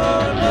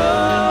storm.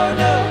 Oh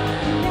no,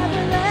 You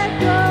never let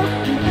go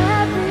in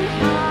every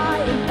high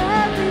and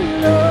every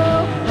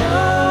low.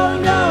 oh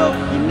no,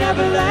 you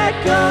never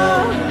let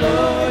go,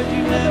 Lord,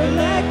 you never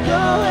let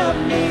go of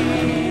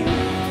me.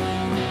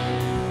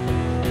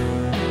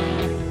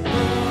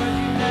 Lord,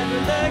 you never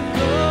let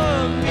go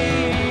of me.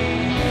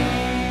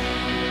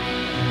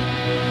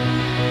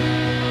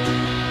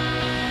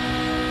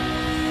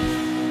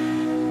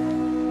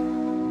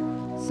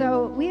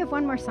 So we have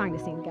one more song to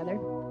sing together.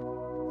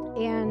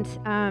 And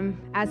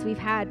as we've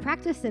had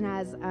practice and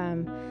as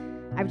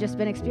I've just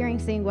been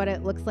experiencing what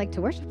it looks like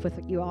to worship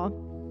with you all,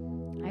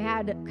 I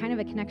had kind of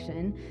a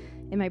connection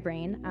in my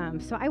brain.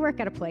 So I work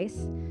at a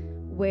place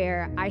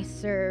where I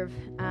serve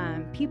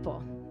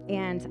people,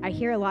 and I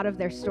hear a lot of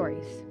their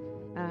stories.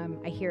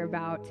 I hear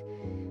about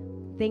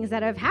things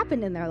that have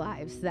happened in their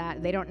lives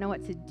that they don't know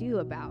what to do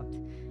about.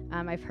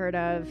 I've heard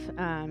of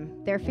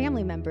their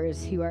family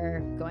members who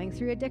are going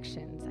through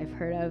addictions. I've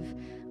heard of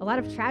a lot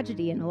of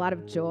tragedy and a lot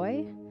of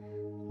joy.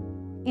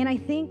 And I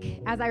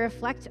think as I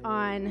reflect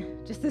on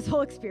just this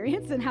whole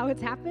experience and how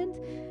it's happened,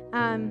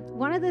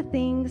 one of the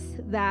things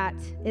that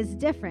is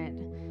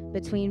different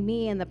between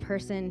me and the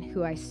person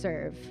who I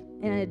serve,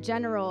 in a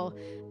general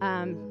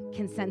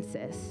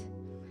consensus,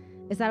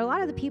 is that a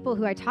lot of the people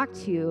who I talk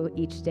to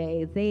each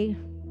day, they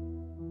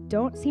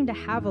don't seem to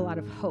have a lot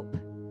of hope.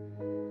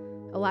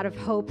 A lot of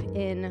hope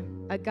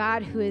in a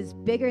God who is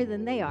bigger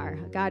than they are,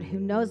 a God who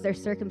knows their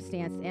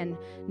circumstance and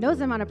knows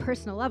them on a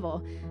personal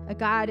level, a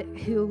God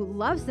who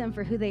loves them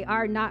for who they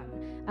are, not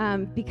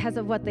because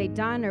of what they've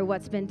done or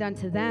what's been done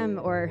to them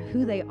or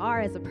who they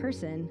are as a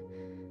person,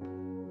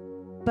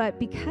 but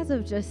because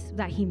of just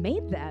that he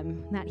made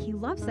them, that he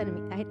loves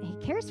them, that he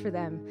cares for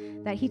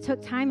them, that he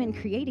took time in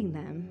creating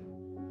them.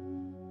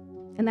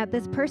 And that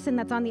this person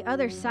that's on the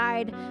other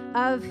side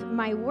of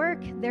my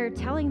work, they're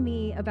telling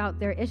me about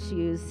their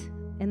issues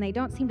and they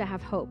don't seem to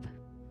have hope.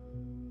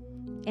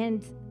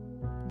 And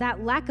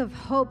that lack of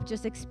hope,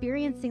 just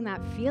experiencing that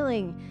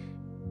feeling,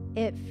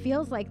 it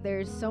feels like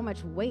there's so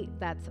much weight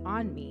that's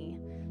on me.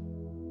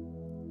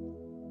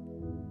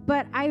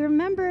 But I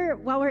remember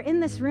while we're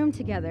in this room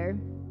together,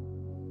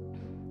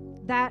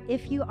 that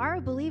if you are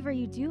a believer,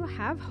 you do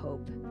have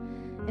hope.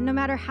 And no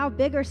matter how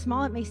big or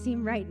small it may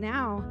seem right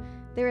now,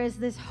 there is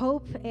this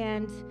hope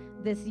and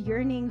this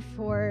yearning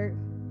for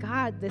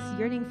God, this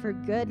yearning for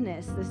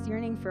goodness, this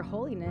yearning for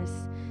holiness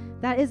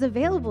that is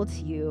available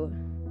to you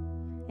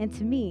and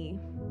to me.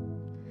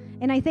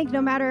 And I think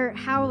no matter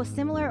how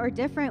similar or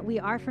different we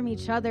are from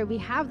each other, we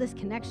have this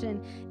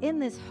connection in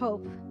this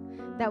hope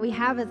that we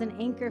have as an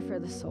anchor for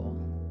the soul.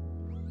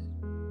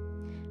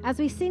 As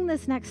we sing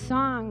this next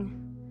song,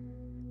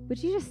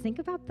 would you just think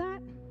about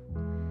that?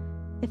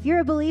 If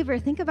you're a believer,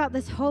 think about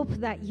this hope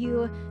that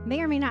you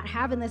may or may not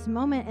have in this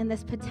moment and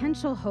this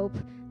potential hope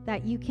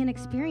that you can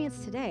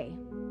experience today.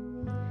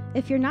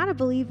 If you're not a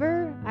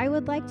believer, I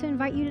would like to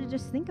invite you to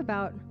just think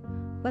about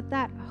what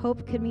that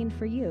hope could mean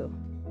for you.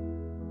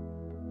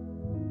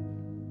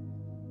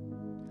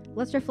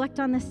 Let's reflect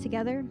on this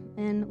together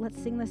and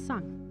let's sing this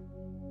song.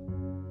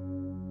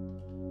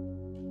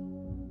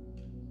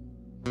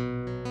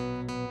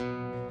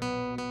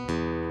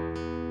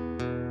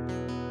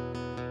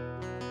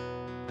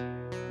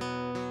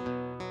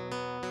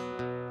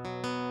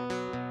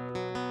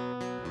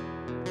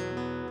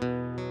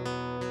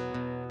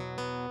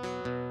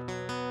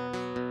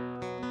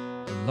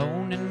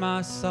 Alone in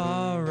my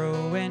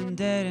sorrow and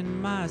dead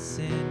in my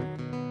sin,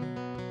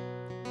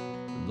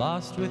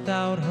 lost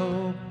without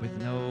hope with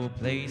no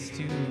place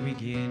to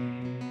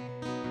begin.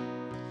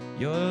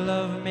 Your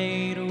love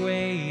made a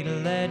way to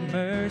let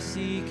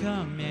mercy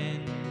come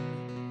in.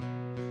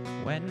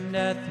 When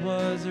death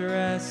was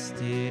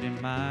arrested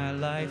and my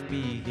life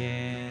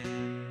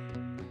began,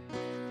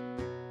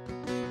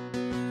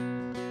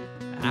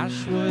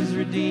 ash was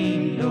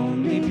redeemed,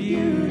 only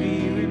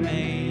beauty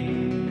remains.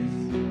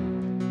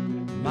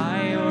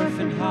 My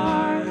orphan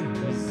heart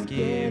was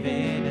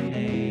given a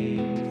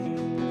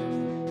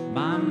name.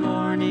 My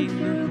mourning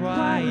grew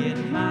quiet,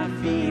 my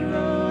feet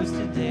rose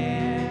to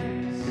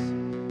dance.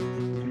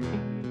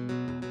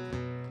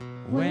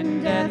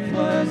 When death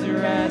was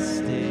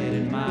arrested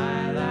and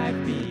my life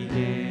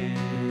began.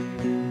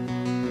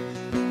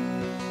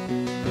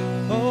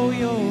 Oh,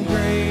 your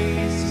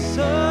grace is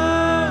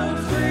so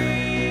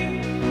free.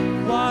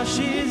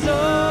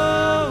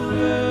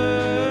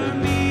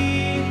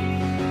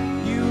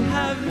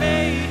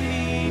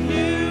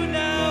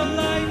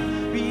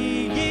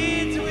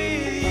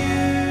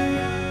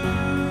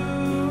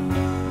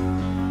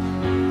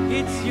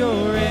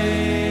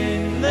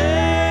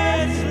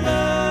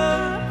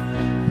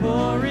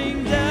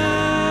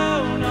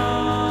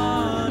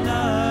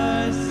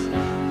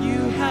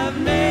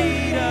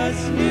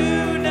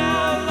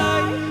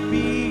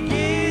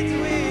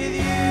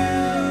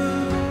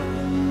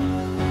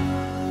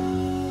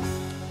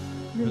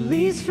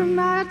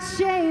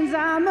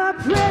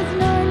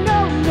 prisoner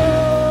no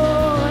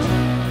more.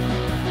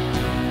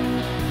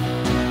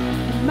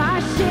 My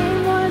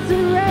shame was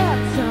a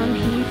ransom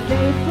he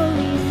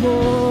faithfully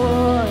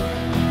bore.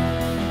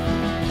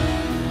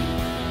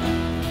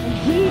 And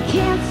he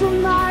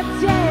canceled my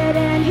debt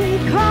and he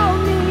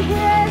called me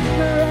his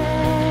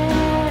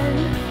friend.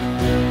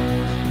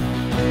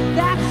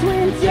 That's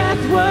when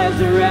death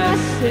was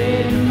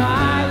arrested and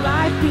my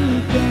life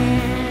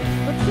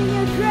began. Let's sing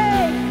it great.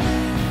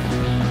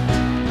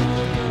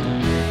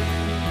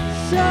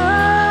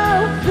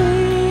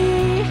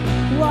 Sophie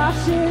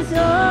washes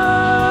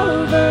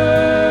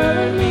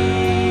over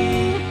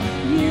me.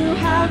 You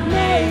have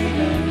made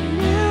me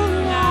new.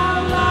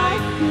 Now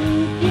life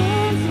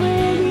begins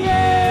with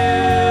you.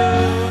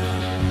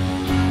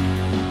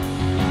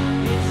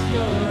 It's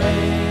your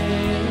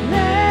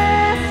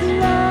endless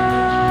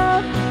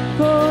love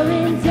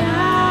pouring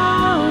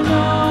down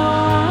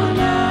on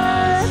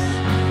us.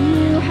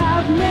 You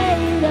have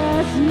made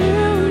us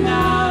new.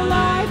 Now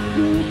life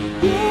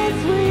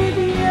begins with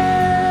you.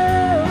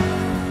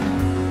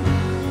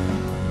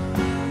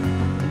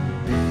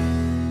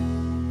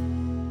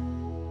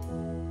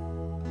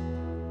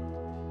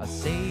 A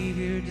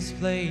Savior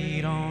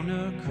displayed on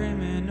a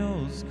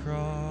criminal's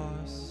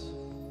cross.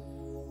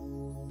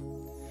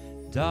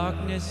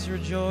 Darkness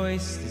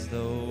rejoiced as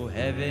though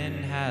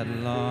heaven had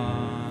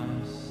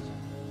lost.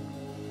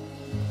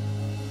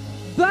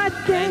 But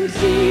then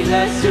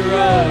Jesus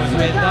arose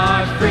with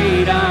our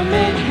freedom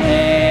in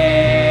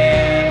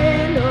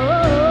hand.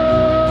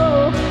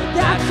 Oh,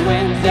 that's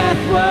when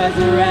death was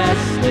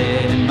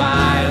arrested and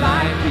my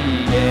life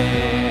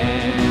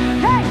began.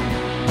 Hey!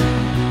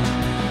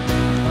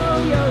 Oh,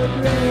 your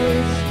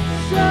grace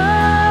so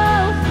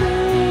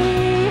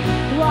free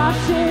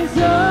washes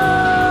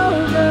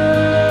over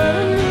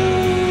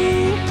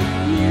me.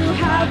 You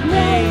have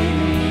made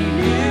me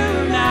new.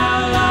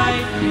 Now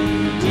life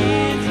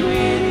begins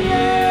with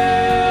you.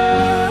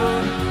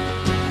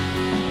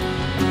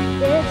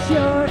 It's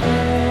your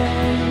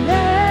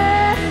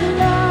endless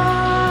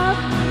love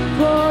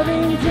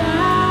pouring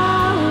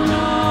down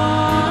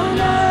on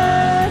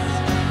us.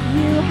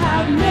 You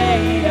have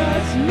made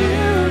us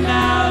new.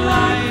 Now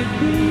life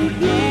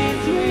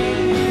begins with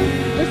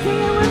you. Let's sing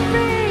it, we're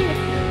free.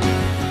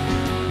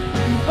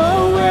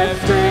 Oh, we're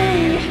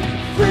free,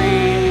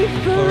 free,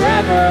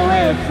 forever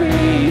we're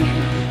free.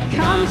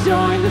 Come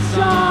join the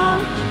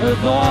song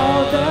of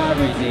all the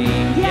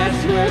redeemed. Yes,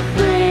 we're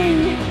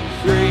free,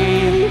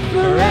 free,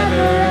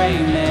 forever,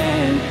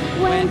 amen.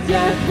 When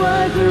death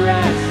was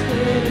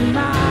arrested and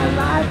my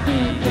life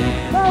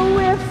began. Oh,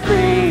 we're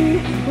free,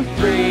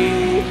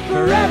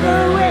 forever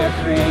we're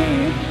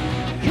free.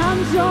 Come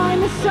join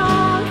the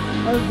song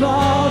of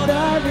all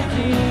the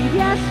redeemed.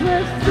 Yes,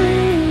 we're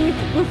free,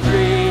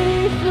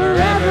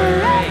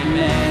 forever,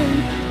 amen.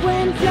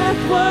 When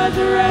death was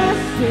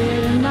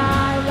arrested and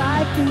my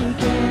life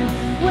began.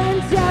 When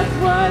death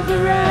was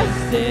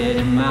arrested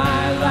and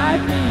my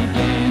life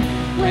began.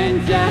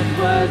 When death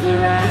was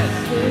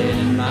arrested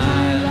and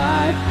my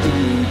life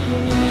began.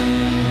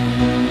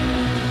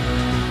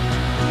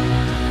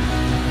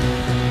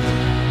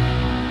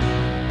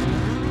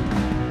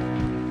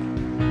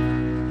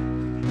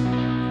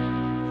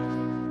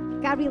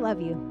 God, we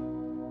love you.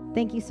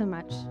 Thank you so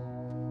much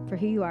for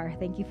who you are.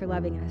 Thank you for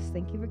loving us.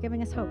 Thank you for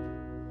giving us hope.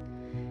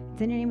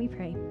 It's in your name we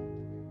pray.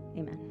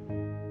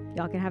 Amen.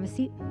 Y'all can have a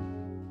seat.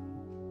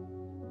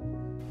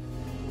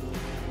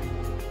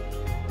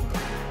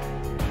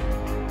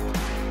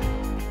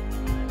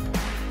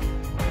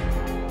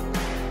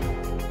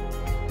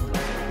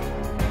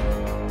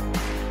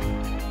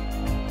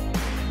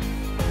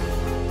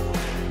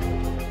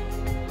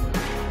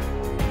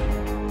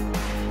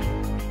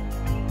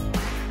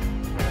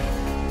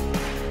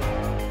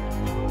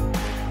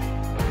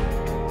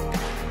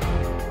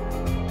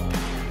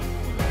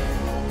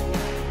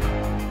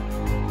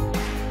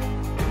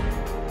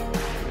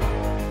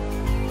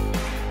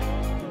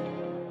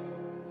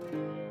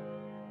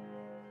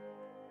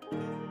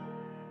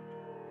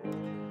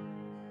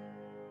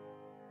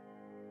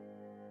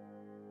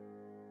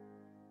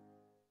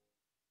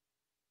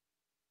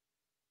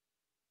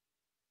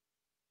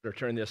 Better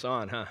turn this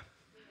on, huh?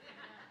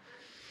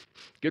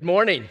 Good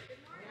morning.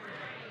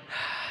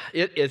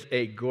 It is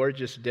a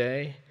gorgeous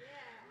day.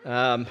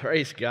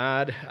 Praise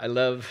God. I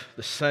love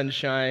the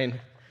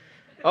sunshine.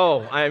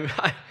 Oh, I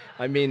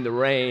mean the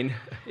rain.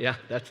 Yeah,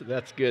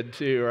 that's good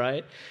too,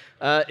 right?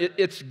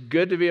 It's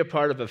good to be a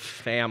part of a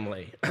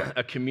family,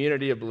 a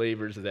community of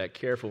believers that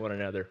care for one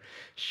another,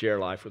 share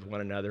life with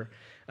one another.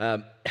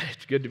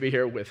 It's good to be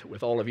here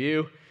with all of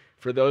you.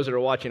 For those that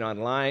are watching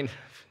online,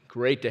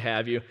 great to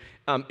have you.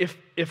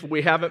 If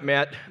we haven't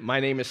met,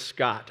 my name is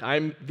Scott.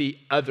 I'm the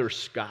other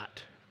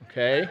Scott,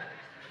 okay?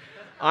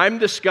 I'm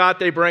the Scott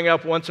they bring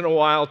up once in a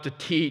while to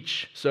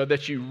teach so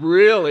that you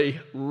really,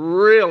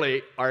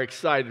 really are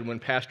excited when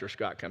Pastor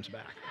Scott comes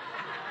back,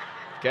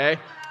 okay?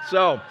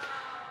 So,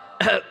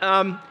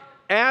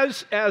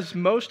 as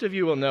most of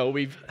you will know,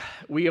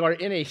 we are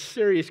in a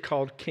series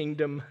called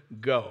Kingdom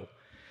Go.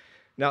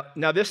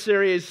 Now this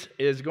series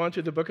is going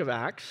through the book of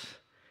Acts,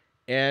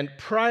 And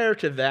prior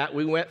to that,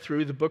 we went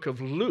through the book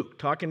of Luke,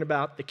 talking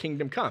about the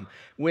kingdom come.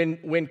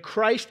 When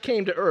Christ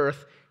came to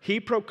earth, he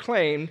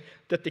proclaimed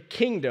that the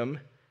kingdom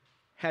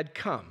had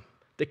come.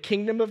 The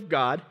kingdom of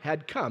God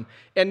had come.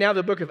 And now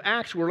the book of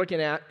Acts, we're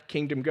looking at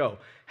kingdom go.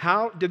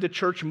 How did the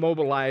church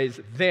mobilize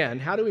then?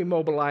 How do we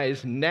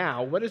mobilize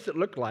now? What does it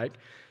look like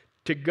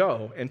to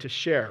go and to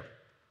share?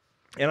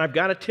 And I've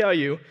got to tell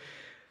you,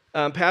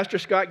 Pastor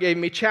Scott gave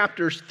me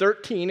chapters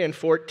 13 and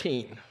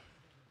 14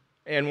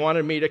 and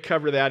wanted me to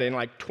cover that in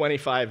like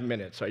 25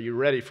 minutes. Are you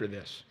ready for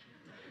this?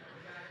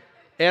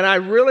 And I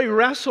really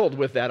wrestled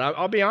with that.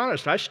 I'll be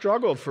honest. I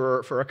struggled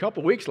for a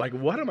couple weeks, like,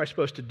 what am I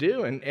supposed to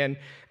do?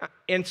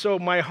 And so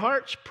my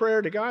heart's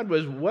prayer to God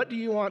was, what do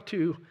you want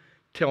to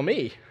tell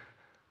me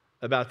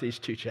about these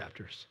two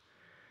chapters?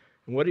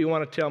 And what do you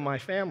want to tell my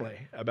family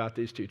about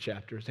these two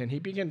chapters? And he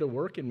began to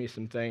work in me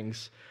some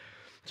things.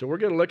 So we're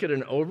going to look at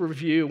an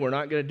overview. We're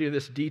not going to do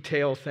this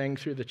detail thing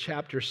through the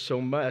chapters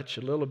so much,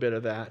 a little bit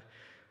of that.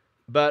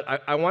 But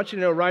I want you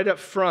to know right up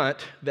front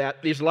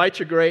that these lights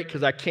are great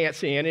because I can't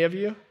see any of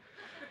you.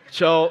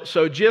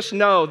 So just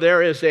know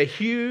there is a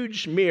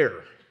huge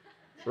mirror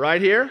right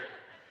here.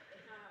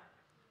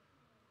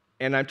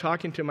 And I'm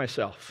talking to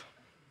myself.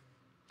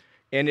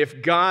 And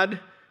if God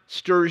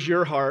stirs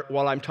your heart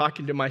while I'm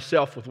talking to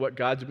myself with what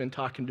God's been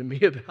talking to me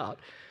about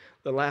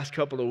the last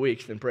couple of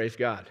weeks, then praise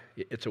God.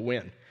 It's a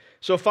win.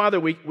 So, Father,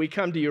 we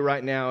come to you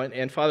right now.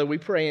 And Father, we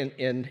pray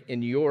in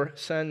your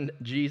Son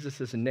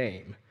Jesus'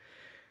 name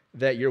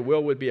that your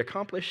will would be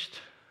accomplished,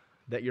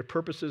 that your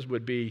purposes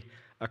would be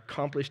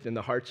accomplished in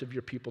the hearts of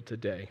your people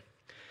today.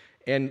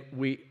 And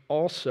we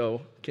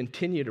also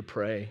continue to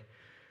pray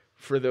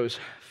for those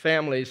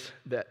families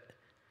that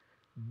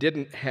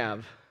didn't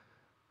have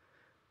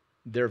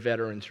their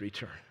veterans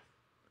return.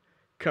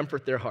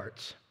 Comfort their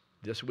hearts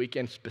this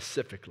weekend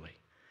specifically.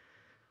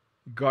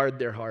 Guard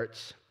their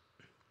hearts.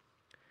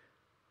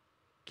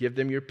 Give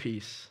them your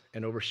peace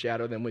and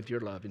overshadow them with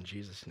your love in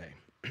Jesus'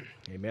 name.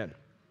 Amen.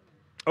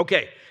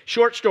 Okay,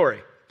 short story.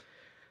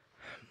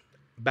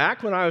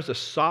 Back when I was a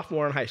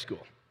sophomore in high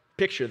school,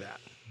 picture that,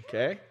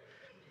 okay?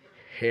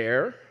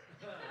 Hair,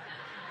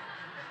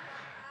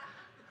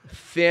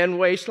 thin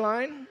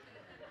waistline.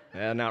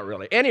 Not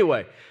really.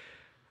 Anyway,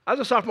 I was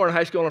a sophomore in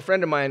high school, and a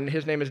friend of mine,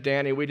 his name is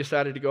Danny, we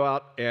decided to go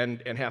out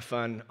and have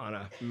fun on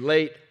a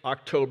late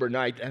October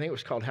night. I think it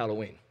was called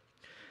Halloween.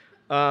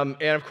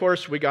 And of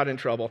course, we got in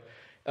trouble.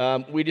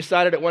 We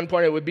decided at one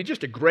point it would be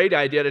just a great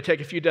idea to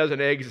take a few dozen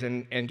eggs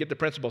and get the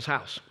principal's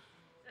house.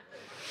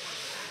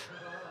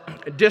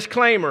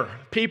 Disclaimer,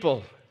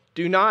 people,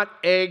 do not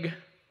egg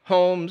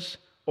homes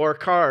or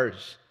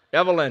cars.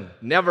 Evelyn,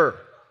 never,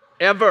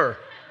 ever.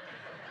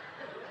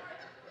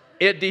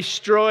 It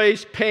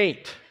destroys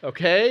paint,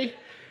 okay?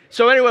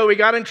 So anyway, we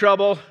got in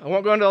trouble. I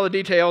won't go into all the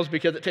details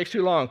because it takes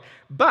too long.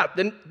 But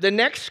the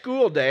next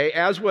school day,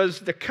 as was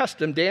the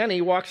custom,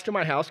 Danny walks to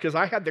my house because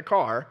I had the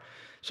car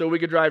so we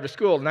could drive to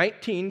school.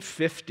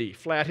 1950,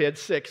 Flathead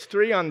 6,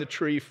 3 on the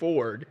tree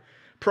Ford,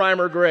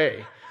 primer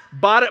gray.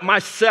 Bought it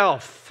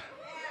myself.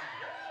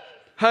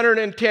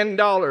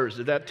 $110.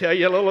 Did that tell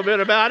you a little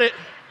bit about it?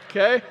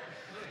 Okay.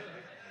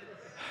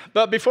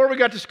 But before we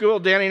got to school,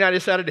 Danny and I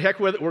decided to heck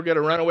with it. We're going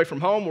to run away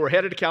from home. We're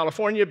headed to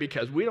California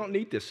because we don't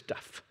need this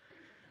stuff.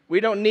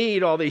 We don't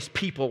need all these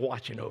people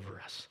watching over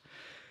us.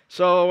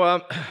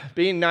 So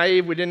being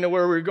naive, we didn't know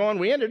where we were going.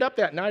 We ended up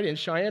that night in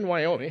Cheyenne,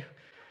 Wyoming.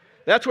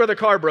 That's where the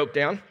car broke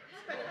down.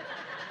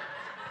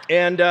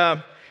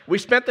 And we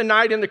spent the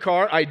night in the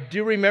car. I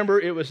do remember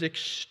it was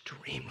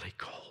extremely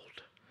cold.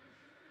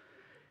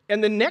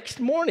 And the next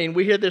morning,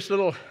 we hear this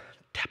little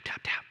tap,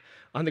 tap, tap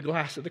on the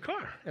glass of the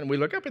car. And we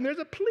look up, and there's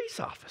a police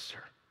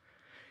officer.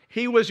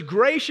 He was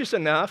gracious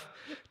enough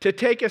to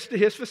take us to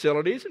his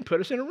facilities and put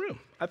us in a room.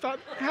 I thought,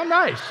 how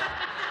nice.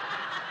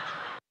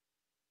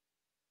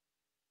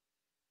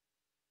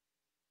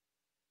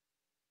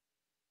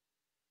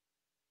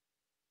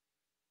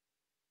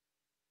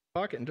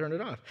 Pocket and turn it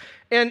off.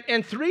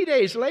 And 3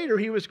 days later,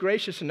 he was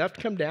gracious enough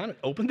to come down and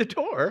open the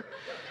door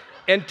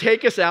and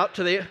take us out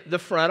to the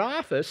front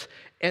office.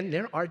 And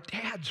there our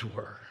dads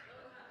were.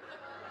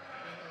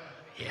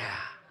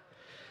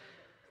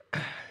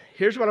 Yeah.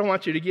 Here's what I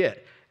want you to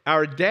get.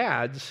 Our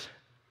dads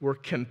were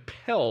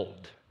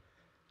compelled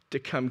to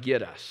come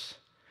get us.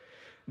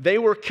 They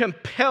were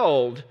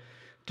compelled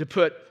to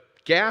put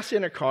gas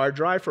in a car,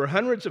 drive for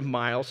hundreds of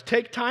miles,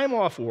 take time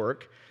off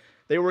work.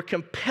 They were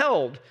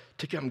compelled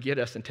to come get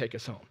us and take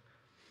us home.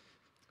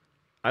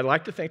 I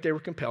like to think they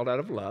were compelled out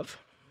of love.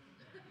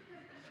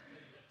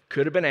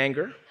 Could have been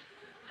anger.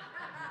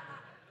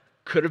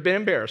 Could have been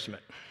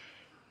embarrassment.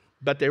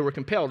 But they were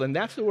compelled. And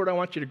that's the word I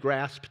want you to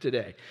grasp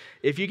today.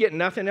 If you get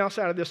nothing else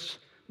out of this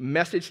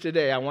message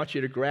today, I want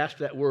you to grasp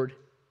that word,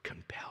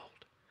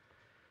 compelled.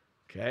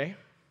 Okay?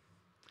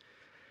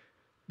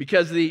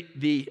 Because the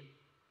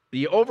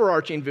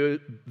overarching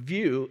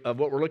view of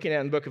what we're looking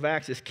at in the book of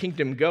Acts is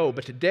kingdom go,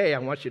 but today I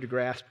want you to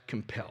grasp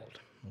compelled.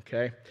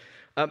 Okay?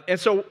 And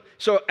so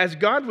as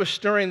God was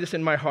stirring this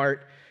in my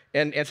heart,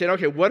 and said,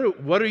 okay,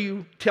 what are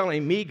you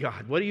telling me,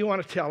 God? What do you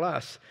want to tell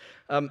us?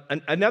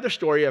 Another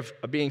story of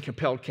being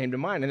compelled came to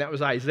mind, and that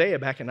was Isaiah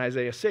back in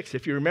Isaiah 6.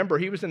 If you remember,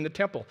 he was in the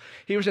temple.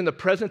 He was in the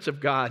presence of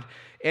God,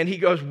 and he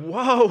goes,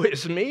 woe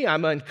is me,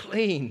 I'm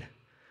unclean.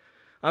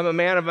 I'm a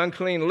man of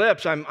unclean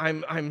lips.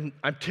 I'm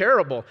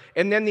terrible.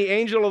 And then the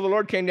angel of the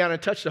Lord came down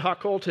and touched the hot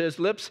coal to his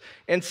lips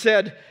and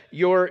said,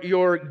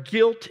 your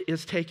guilt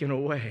is taken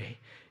away.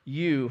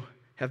 You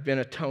have been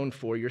atoned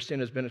for. Your sin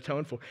has been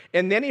atoned for.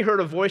 And then he heard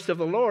a voice of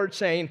the Lord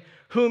saying,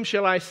 whom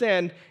shall I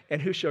send, and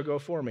who shall go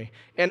for me?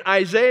 And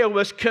Isaiah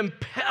was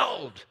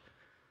compelled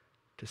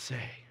to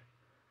say,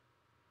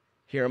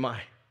 here am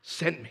I,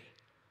 send me.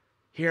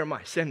 Here am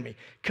I, send me.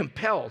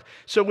 Compelled.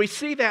 So we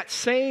see that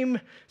same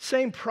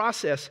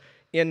process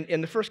in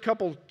the first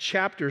couple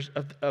chapters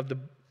of the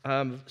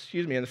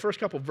in the first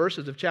couple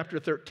verses of chapter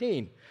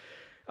 13.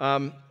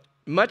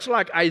 Much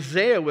like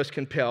Isaiah was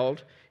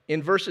compelled,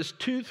 in verses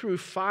 2 through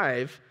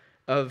 5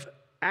 of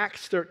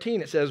Acts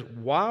 13, it says,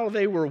 while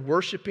they were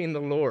worshiping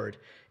the Lord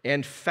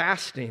and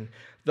fasting,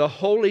 the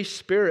Holy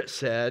Spirit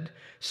said,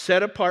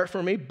 set apart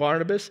for me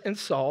Barnabas and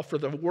Saul for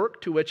the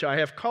work to which I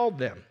have called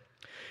them.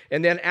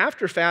 And then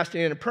after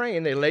fasting and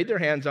praying, they laid their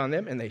hands on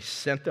them and they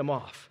sent them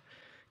off.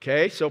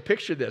 Okay, so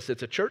picture this.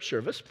 It's a church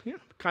service,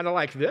 kind of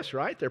like this,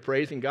 right? They're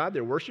praising God,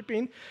 they're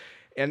worshiping.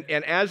 And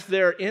as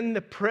they're in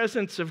the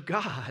presence of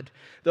God,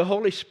 the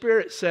Holy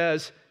Spirit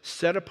says,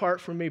 set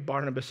apart for me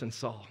Barnabas and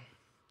Saul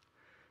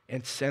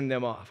and send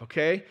them off,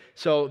 okay?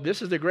 So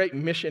this is the great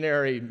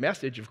missionary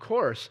message, of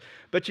course,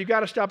 but you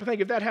got to stop and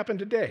think, if that happened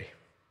today,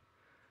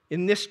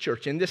 in this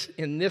church, in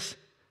this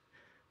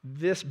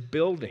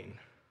building,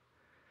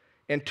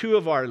 and two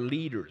of our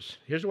leaders,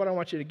 here's what I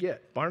want you to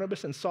get.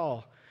 Barnabas and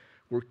Saul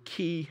were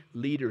key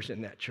leaders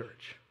in that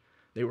church.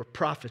 They were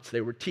prophets,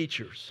 they were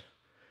teachers.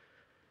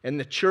 And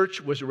the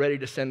church was ready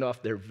to send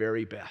off their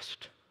very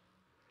best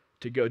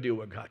to go do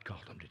what God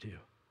called them to do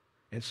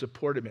and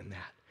support them in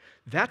that.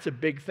 That's a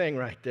big thing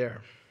right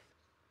there.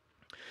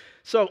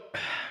 So,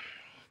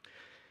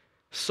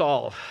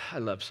 Saul, I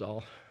love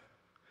Saul.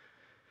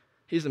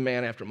 He's a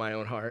man after my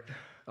own heart.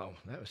 Oh,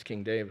 that was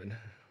King David.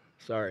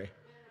 Sorry.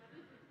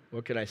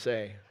 What can I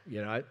say?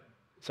 I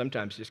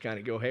sometimes just kind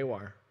of go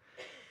haywire.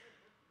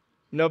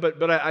 No,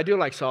 but I do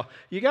like Saul.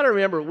 You got to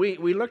remember, we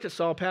looked at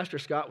Saul. Pastor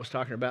Scott was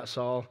talking about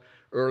Saul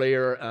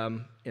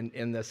earlier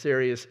in the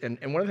series, and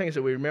one of the things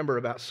that we remember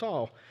about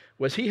Saul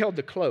was he held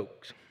the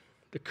coats,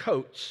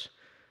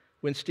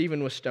 when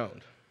Stephen was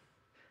stoned.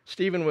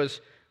 Stephen was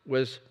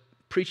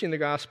preaching the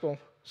gospel.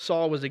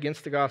 Saul was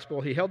against the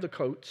gospel. He held the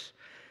coats,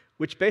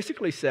 which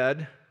basically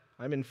said,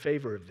 I'm in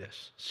favor of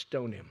this.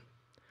 Stone him.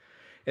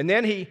 And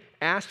then he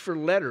asked for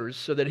letters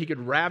so that he could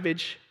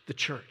ravage the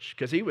church,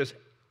 because he was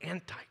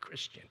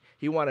anti-Christian.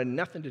 He wanted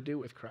nothing to do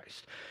with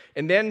Christ.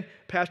 And then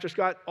Pastor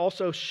Scott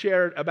also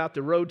shared about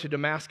the road to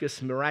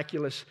Damascus,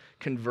 miraculous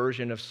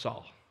conversion of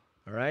Saul.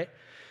 All right?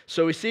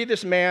 So we see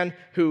this man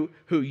who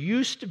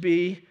used to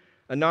be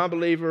a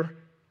non-believer,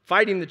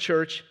 fighting the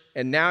church,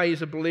 and now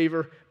he's a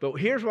believer. But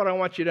here's what I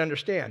want you to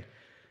understand.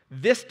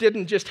 This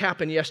didn't just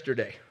happen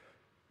yesterday.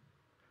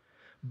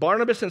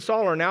 Barnabas and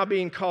Saul are now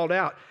being called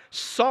out.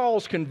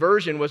 Saul's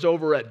conversion was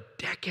over a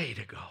decade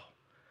ago.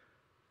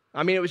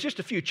 I mean, it was just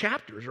a few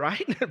chapters,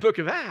 right, in the book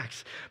of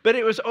Acts. But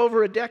it was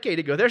over a decade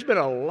ago. There's been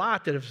a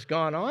lot that has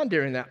gone on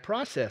during that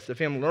process of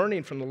him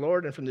learning from the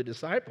Lord and from the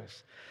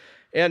disciples.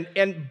 And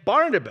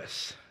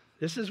Barnabas,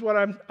 this is what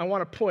I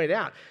want to point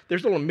out.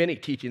 There's little mini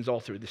teachings all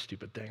through this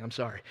stupid thing. I'm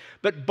sorry.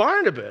 But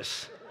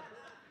Barnabas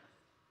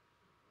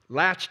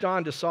latched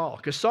on to Saul,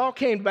 because Saul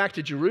came back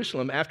to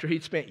Jerusalem after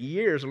he'd spent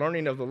years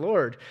learning of the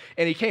Lord,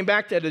 and he came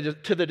back to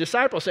the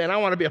disciples saying, I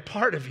want to be a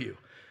part of you.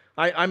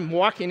 I'm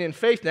walking in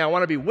faith now. I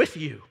want to be with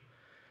you.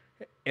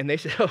 And they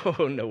said,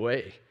 oh, no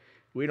way.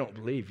 We don't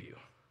believe you.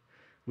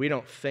 We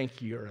don't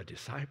think you're a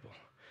disciple.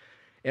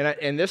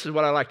 And this is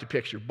what I like to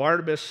picture.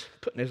 Barnabas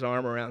putting his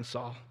arm around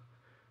Saul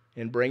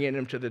and bringing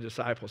him to the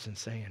disciples and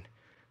saying,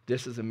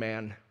 this is a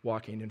man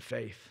walking in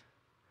faith.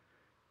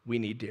 We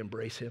need to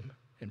embrace him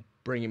and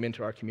bring him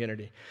into our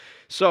community.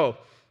 So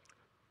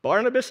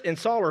Barnabas and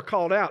Saul are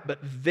called out, but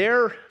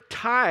their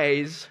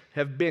ties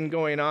have been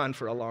going on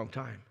for a long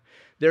time.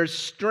 There's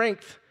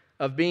strength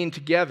of being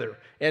together.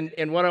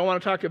 And what I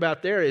want to talk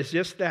about there is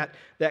just that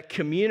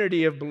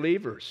community of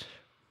believers.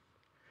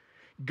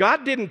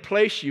 God didn't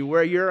place you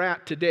where you're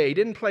at today. He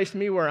didn't place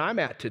me where I'm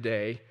at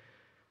today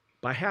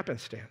by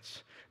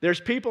happenstance. There's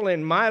people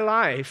in my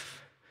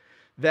life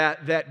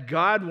that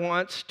God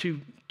wants to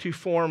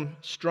form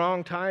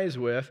strong ties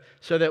with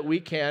so that we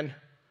can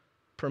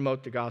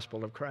promote the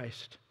gospel of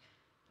Christ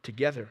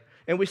together.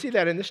 And we see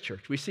that in this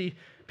church. We see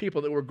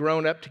people that were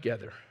grown up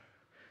together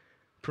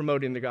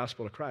promoting the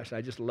gospel of Christ.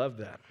 I just love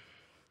that.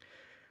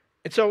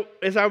 And so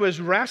as I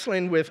was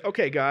wrestling with,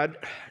 okay, God,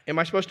 am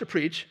I supposed to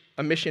preach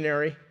a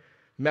missionary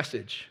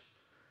message?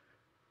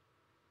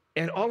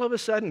 And all of a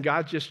sudden,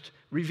 God just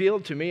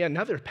revealed to me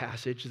another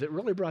passage that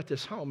really brought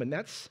this home, and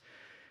that's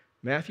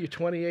Matthew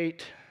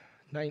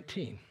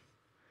 28:19.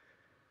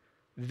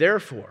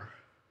 Therefore,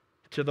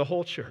 to the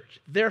whole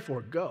church,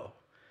 therefore go,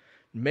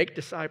 Make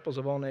disciples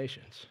of all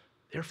nations.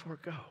 Therefore,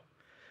 go.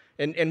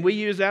 And we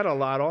use that a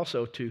lot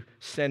also to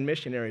send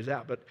missionaries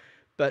out.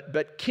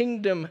 But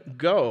kingdom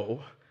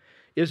go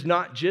is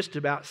not just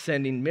about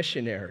sending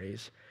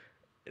missionaries.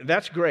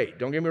 That's great.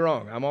 Don't get me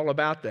wrong. I'm all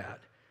about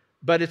that.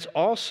 But it's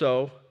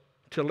also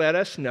to let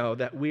us know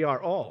that we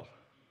are all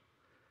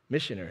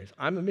missionaries.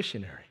 I'm a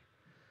missionary.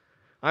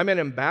 I'm an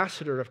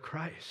ambassador of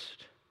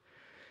Christ.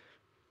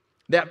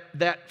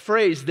 That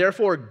phrase,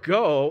 therefore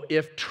go,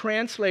 if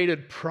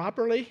translated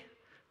properly,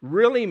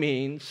 really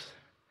means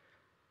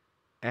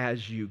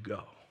as you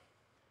go.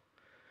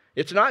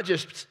 It's not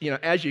just,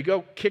 as you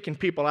go kicking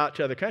people out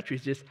to other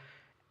countries, just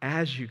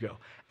as you go.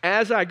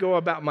 As I go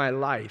about my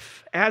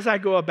life, as I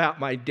go about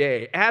my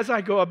day, as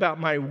I go about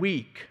my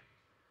week,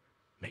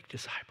 make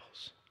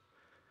disciples.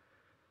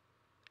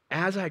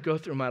 As I go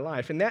through my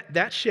life. And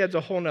that sheds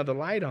a whole nother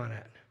light on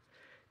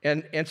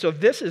it. And so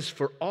this is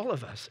for all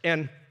of us.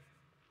 And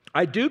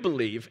I do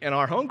believe, and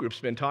our home group's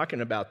been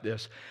talking about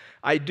this,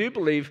 I do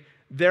believe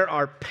there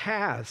are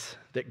paths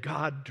that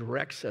God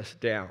directs us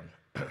down.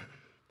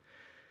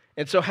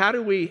 And so how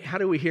do we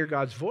hear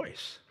God's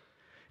voice?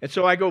 And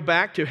so I go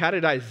back to, how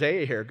did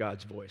Isaiah hear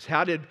God's voice?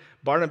 How did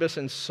Barnabas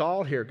and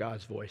Saul hear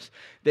God's voice?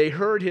 They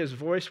heard his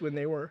voice when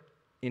they were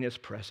in his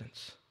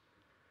presence.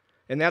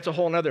 And that's a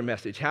whole other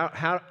message.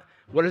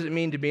 What does it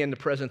mean to be in the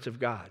presence of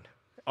God?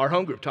 Our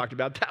home group talked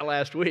about that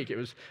last week. It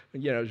was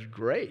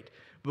great.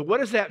 But what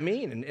does that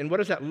mean, and what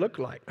does that look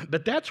like?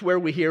 But that's where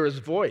we hear his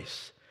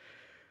voice.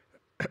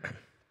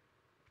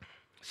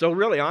 So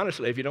really,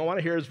 honestly, if you don't want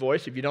to hear his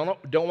voice, if you don't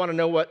want to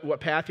know what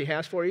path he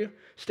has for you,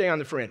 stay on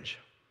the fringe.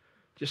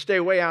 Just stay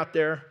way out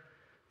there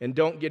and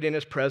don't get in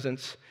his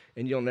presence,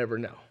 and you'll never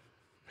know.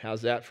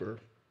 How's that for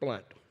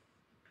blunt?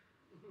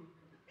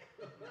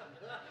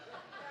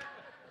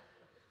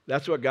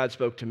 That's what God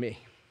spoke to me.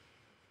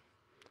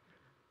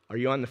 Are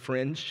you on the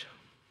fringe?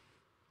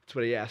 That's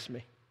what he asked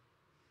me.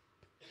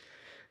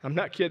 I'm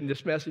not kidding.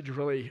 This message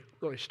really,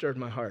 really stirred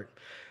my heart.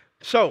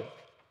 So,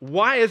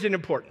 why is it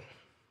important?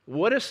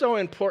 What is so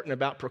important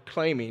about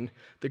proclaiming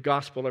the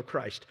gospel of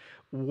Christ?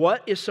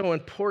 What is so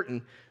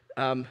important?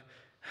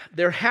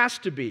 There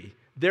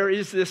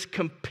is this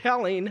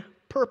compelling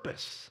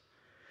purpose.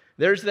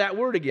 There's that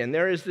word again.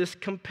 There is this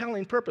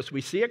compelling purpose.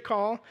 We see a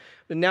call,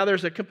 but now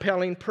there's a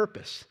compelling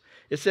purpose.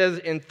 It says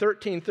in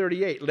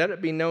 13:38, let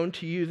it be known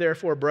to you,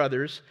 therefore,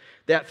 brothers,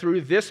 that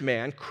through this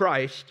man,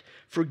 Christ,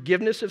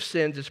 forgiveness of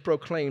sins is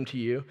proclaimed to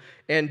you,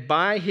 and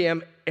by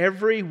him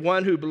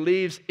everyone who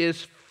believes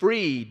is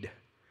freed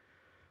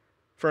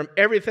from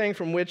everything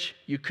from which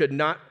you could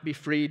not be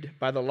freed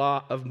by the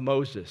law of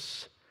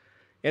Moses.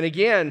 And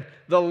again,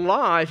 the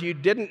law, if you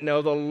didn't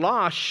know, the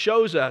law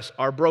shows us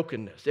our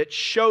brokenness. It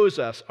shows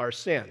us our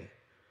sin,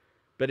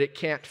 but it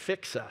can't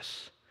fix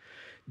us.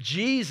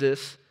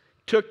 Jesus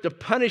took the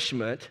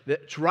punishment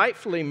that's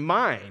rightfully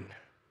mine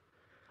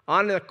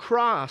on the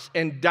cross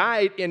and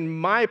died in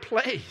my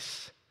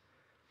place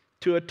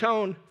to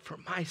atone for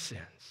my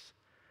sins.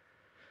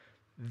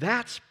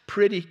 That's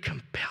pretty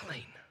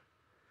compelling,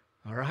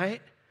 all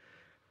right?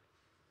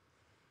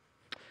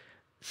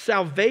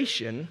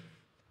 Salvation,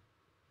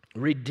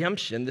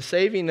 redemption, the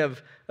saving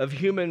of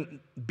human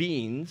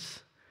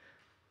beings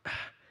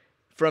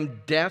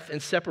from death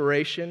and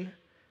separation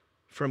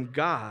from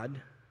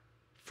God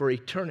for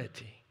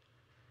eternity.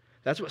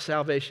 That's what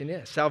salvation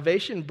is.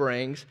 Salvation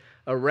brings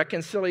a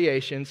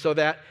reconciliation so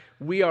that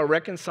we are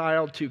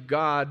reconciled to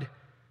God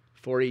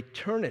for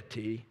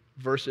eternity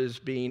versus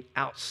being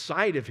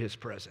outside of his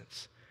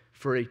presence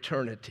for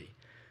eternity.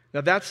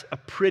 Now that's a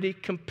pretty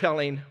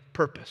compelling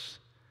purpose,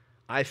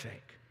 I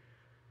think.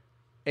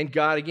 And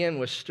God, again,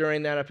 was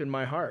stirring that up in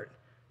my heart.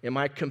 Am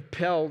I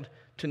compelled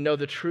to know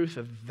the truth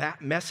of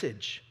that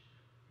message?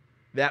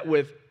 That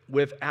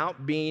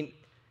without being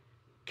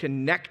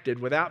connected,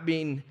 without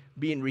being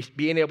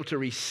able to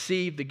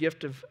receive the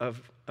gift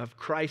of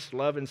Christ's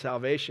love and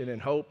salvation and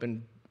hope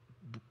and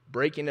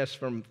breaking us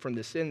from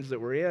the sins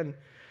that we're in,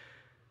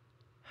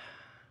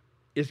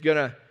 is going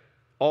to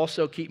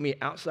also keep me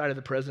outside of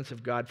the presence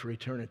of God for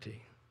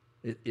eternity.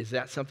 Is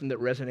that something that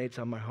resonates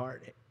on my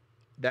heart?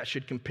 That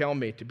should compel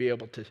me to be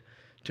able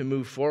to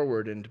move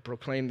forward and to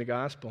proclaim the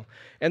gospel.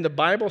 And the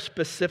Bible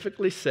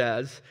specifically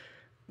says,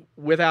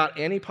 without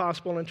any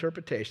possible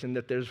interpretation,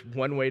 that there's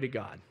one way to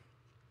God.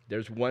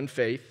 There's one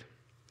faith.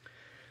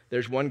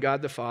 There's one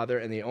God the Father,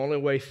 and the only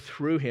way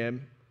through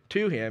him,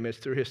 to him, is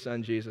through his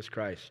Son, Jesus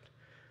Christ.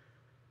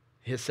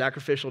 His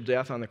sacrificial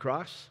death on the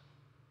cross,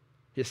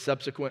 his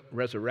subsequent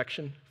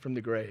resurrection from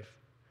the grave.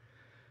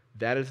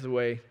 That is the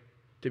way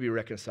to be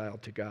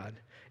reconciled to God.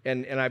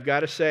 And I've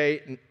got to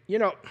say,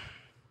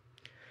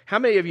 how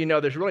many of you know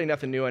there's really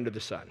nothing new under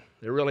the sun?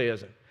 There really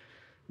isn't.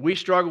 We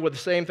struggle with the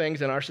same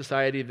things in our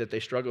society that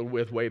they struggled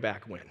with way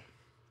back when.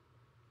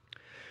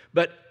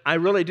 But I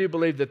really do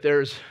believe that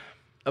there's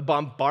a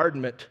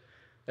bombardment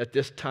at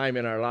this time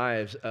in our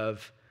lives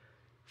of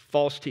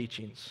false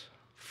teachings,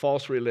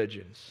 false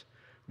religions,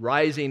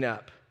 rising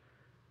up.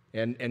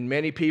 And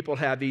many people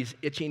have these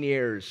itching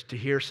ears to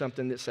hear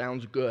something that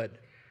sounds good.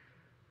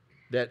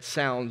 that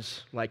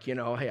sounds like, hey,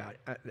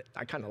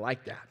 I kind of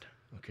like that,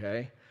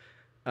 okay?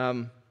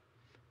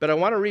 But I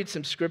want to read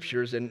some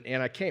scriptures, and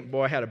I can't,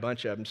 boy, I had a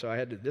bunch of them,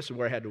 so this is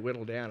where I had to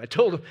whittle down. I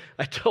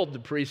told the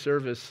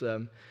pre-service,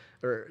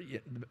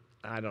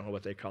 I don't know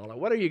what they call it.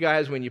 What are you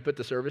guys when you put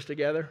the service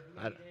together?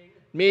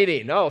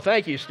 Meeting. Oh,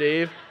 thank you,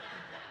 Steve.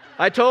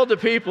 I told the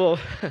people,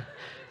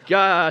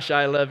 gosh,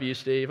 I love you,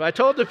 Steve. I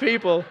told the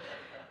people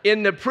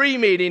in the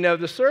pre-meeting of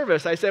the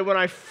service, I said, when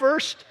I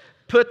first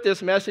put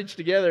this message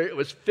together, it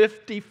was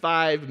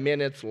 55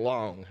 minutes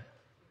long.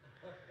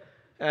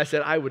 And I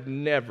said, I would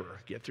never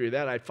get through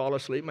that. I'd fall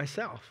asleep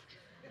myself.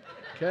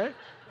 Okay?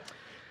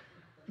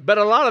 But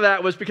a lot of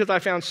that was because I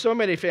found so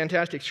many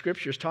fantastic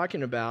scriptures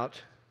talking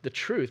about the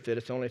truth that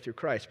it's only through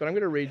Christ. But I'm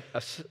going to read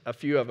a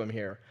few of them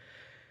here.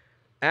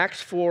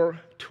 Acts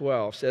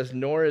 4:12 says,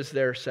 nor is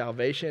there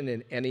salvation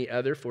in any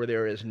other, for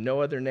there is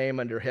no other name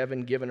under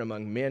heaven given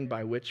among men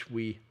by which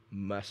we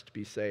must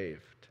be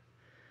saved.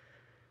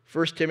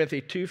 1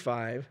 Timothy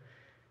 2:5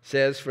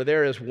 says, for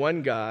there is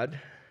one God,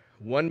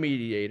 one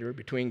mediator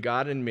between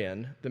God and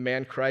men, the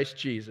man Christ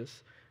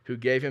Jesus, who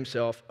gave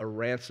himself a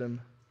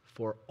ransom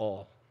for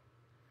all.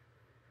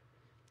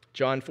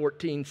 John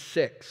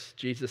 14:6,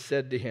 Jesus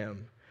said to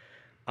him,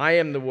 I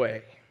am the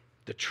way,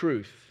 the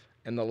truth,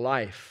 and the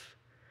life.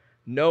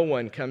 No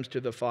one comes to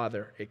the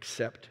Father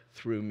except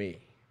through me.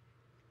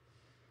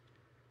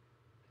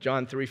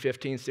 John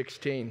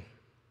 3:15-16,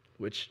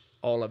 which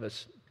all of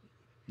us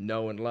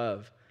know and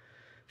love.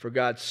 For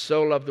God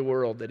so loved the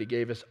world that he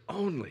gave his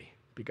only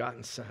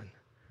begotten Son,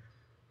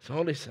 his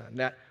only Son,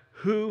 that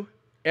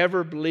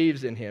whoever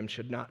believes in him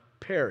should not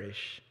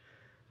perish,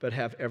 but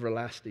have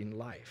everlasting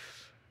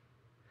life.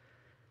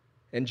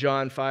 And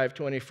John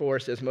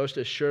 5:24 says, most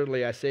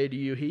assuredly I say to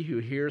you, he who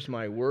hears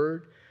my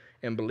word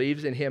and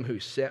believes in him who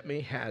sent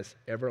me has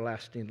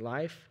everlasting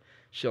life,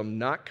 shall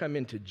not come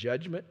into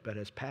judgment, but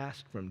has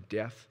passed from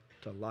death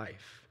to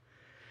life.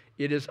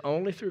 It is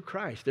only through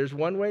Christ. There's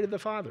one way to the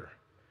Father.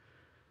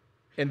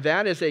 And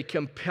that is a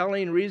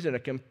compelling reason, a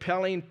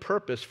compelling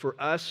purpose for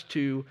us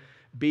to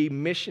be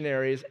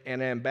missionaries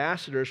and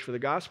ambassadors for the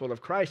gospel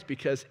of Christ,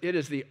 because it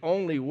is the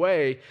only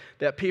way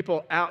that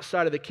people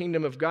outside of the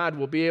kingdom of God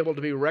will be able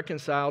to be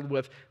reconciled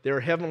with their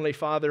heavenly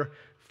Father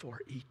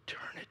for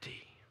eternity.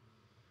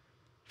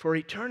 For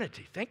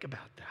eternity. Think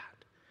about that.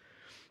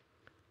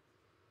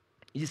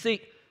 You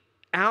see,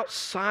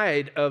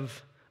 outside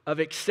of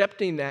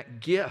accepting that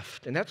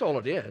gift, and that's all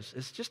it is,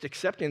 it's just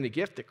accepting the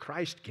gift that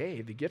Christ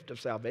gave, the gift of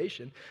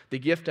salvation, the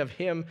gift of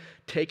him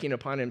taking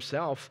upon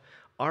himself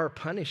our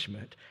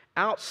punishment.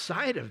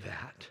 Outside of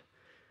that,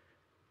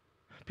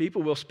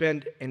 people will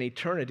spend an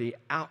eternity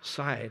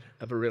outside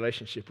of a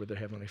relationship with their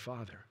Heavenly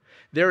Father.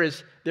 There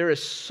is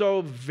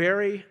so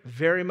very,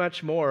 very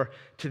much more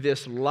to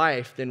this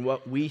life than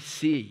what we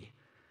see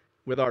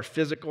with our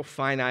physical,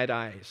 finite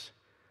eyes.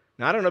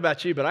 Now, I don't know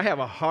about you, but I have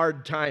a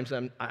hard time,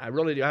 I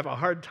really do, I have a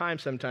hard time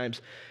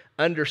sometimes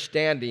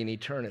understanding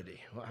eternity.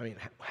 Well, I mean,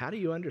 how do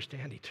you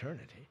understand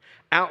eternity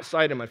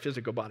outside of my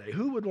physical body?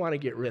 Who would want to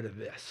get rid of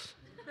this?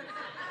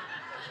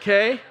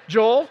 Okay,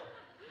 Joel?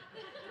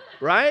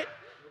 Right?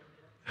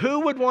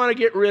 Who would want to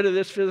get rid of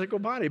this physical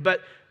body?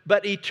 But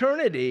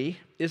eternity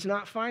is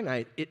not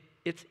finite.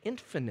 It's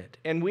infinite.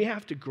 And we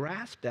have to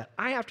grasp that.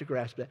 I have to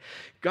grasp that.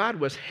 God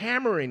was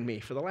hammering me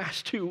for the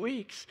last 2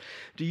 weeks.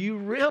 Do you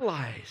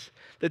realize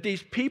that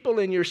these people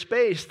in your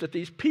space, that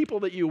these people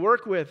that you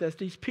work with, that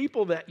these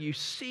people that you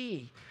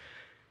see,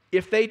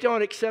 if they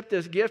don't accept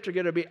this gift, are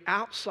going to be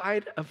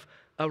outside of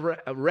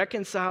a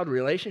reconciled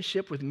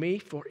relationship with me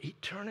for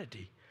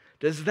eternity?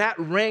 Does that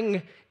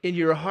ring in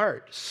your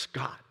heart,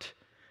 Scott?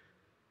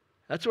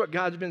 That's what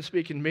God's been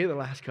speaking to me the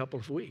last couple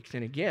of weeks.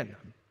 And again,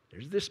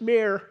 there's this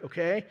mirror,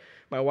 okay?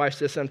 My wife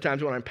says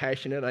sometimes when I'm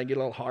passionate, I get a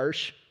little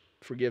harsh.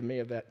 Forgive me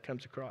if that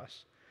comes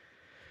across.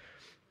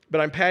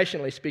 But I'm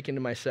passionately speaking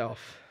to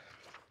myself.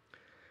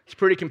 It's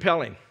pretty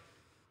compelling.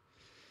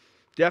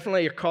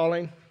 Definitely a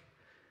calling.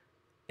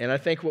 And I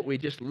think what we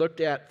just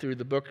looked at through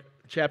the book,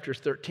 chapters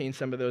 13,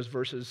 some of those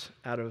verses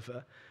out of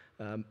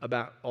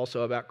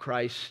about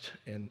Christ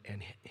and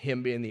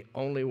him being the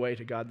only way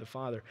to God the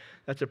Father,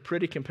 that's a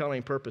pretty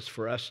compelling purpose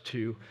for us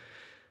to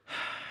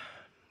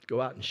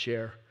go out and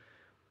share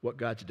what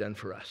God's done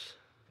for us,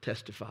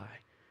 testify,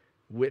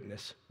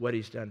 witness what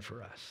he's done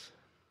for us,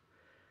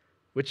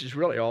 which is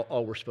really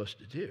all we're supposed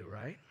to do,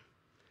 right?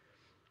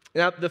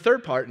 Now, the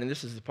third part, and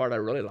this is the part I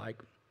really like,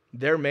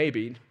 there will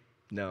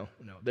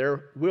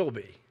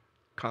be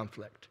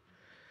conflict.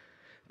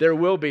 There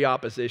will be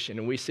opposition,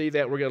 and we see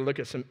that. We're going to look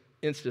at some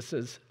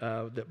instances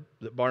that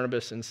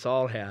Barnabas and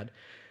Saul had,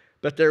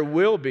 but there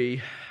will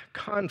be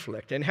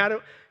conflict. And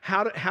how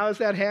is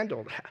that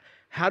handled?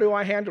 How do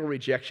I handle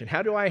rejection?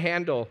 How do I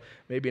handle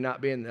maybe not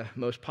being the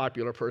most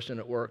popular person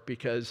at work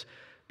because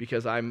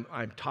I'm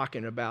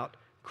talking about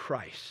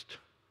Christ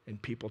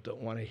and people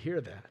don't want to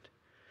hear that?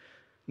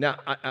 Now,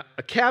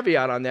 a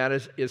caveat on that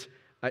is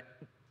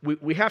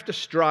we have to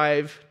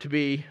strive to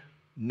be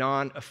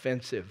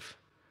non-offensive.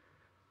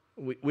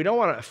 We don't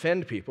want to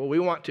offend people. We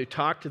want to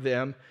talk to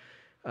them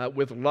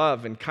with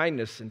love and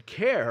kindness and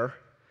care.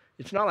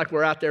 It's not like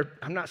we're out there.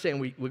 I'm not saying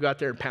we go out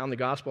there and pound the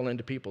gospel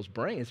into people's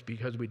brains,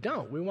 because we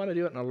don't. We want to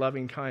do it in a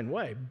loving, kind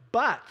way.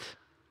 But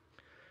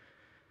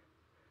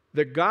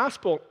the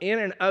gospel in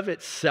and of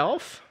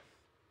itself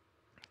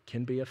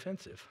can be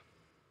offensive.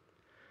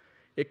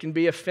 It can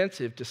be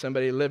offensive to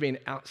somebody living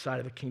outside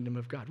of the kingdom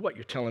of God. What,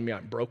 you're telling me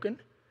I'm broken?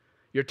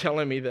 You're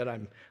telling me that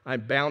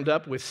I'm bound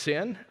up with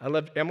sin?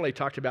 Emily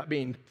talked about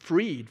being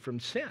freed from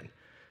sin.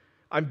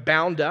 I'm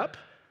bound up.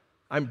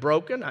 I'm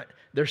broken.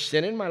 There's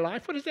sin in my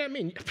life. What does that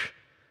mean?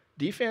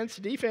 Defense,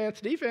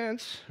 defense,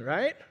 defense,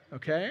 right?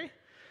 Okay?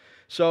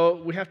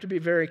 So we have to be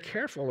very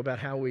careful about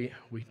how we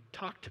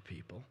talk to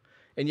people.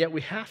 And yet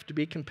we have to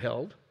be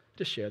compelled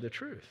to share the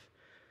truth.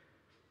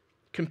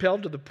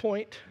 Compelled to the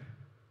point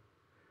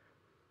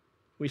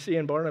we see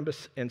in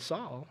Barnabas and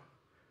Saul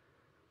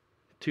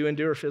to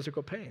endure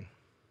physical pain.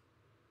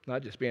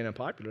 Not just being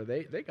unpopular,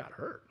 they got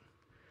hurt.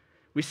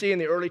 We see in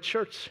the early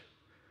church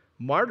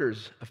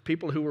martyrs of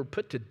people who were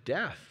put to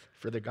death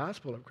for the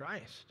gospel of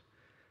Christ.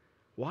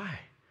 Why?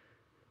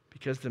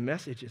 Because the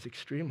message is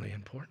extremely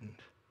important.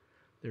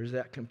 There's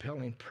that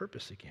compelling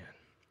purpose again.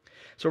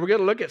 So we're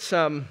going to look at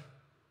some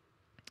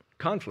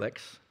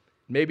conflicts,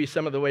 maybe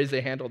some of the ways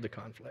they handled the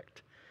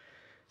conflict.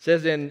 It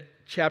says in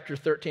chapter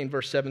 13,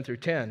 verse 7 through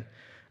 10,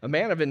 a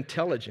man of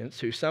intelligence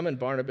who summoned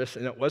Barnabas,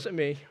 and it wasn't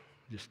me,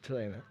 just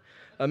telling you that.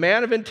 A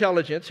man of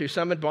intelligence who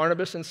summoned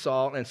Barnabas and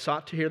Saul and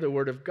sought to hear the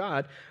word of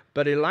God,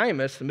 but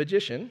Elymas, the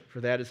magician, for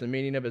that is the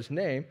meaning of his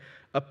name,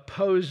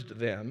 opposed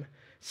them,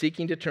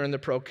 seeking to turn the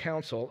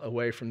proconsul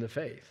away from the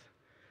faith.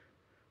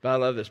 But I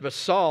love this. But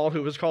Saul,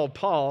 who was called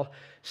Paul,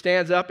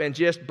 stands up and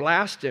just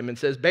blasts him and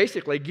says,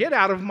 basically, get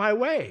out of my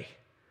way.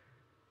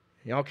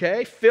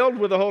 Okay? Filled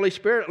with the Holy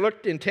Spirit,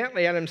 looked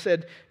intently at him and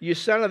said, you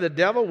son of the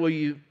devil, will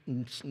you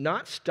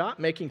not stop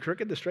making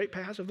crooked the straight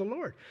paths of the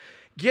Lord?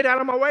 Get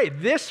out of my way.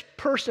 This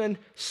person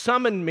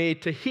summoned me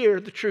to hear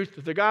the truth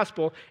of the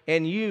gospel,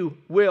 and you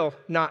will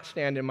not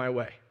stand in my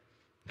way.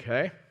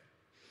 Okay?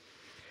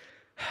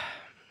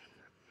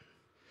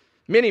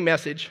 Mini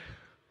message.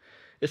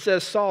 It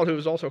says Saul, who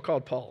was also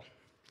called Paul.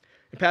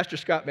 And Pastor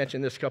Scott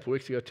mentioned this a couple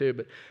weeks ago too,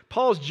 but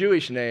Paul's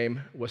Jewish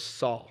name was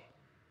Saul,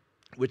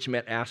 which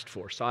meant asked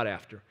for, sought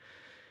after.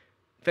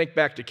 Think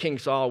back to King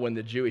Saul when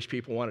the Jewish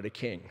people wanted a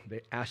king.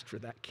 They asked for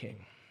that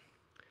king.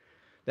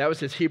 That was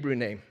his Hebrew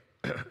name.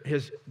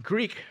 His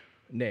Greek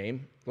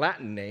name,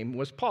 Latin name,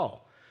 was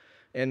Paul.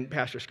 And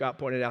Pastor Scott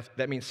pointed out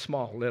that means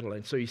small, little.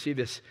 And so you see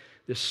this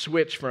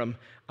switch from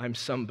I'm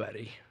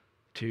somebody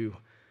to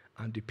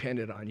I'm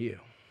dependent on you.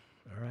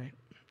 All right?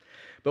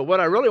 But what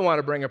I really want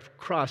to bring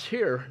across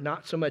here,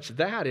 not so much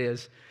that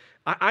is,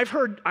 I've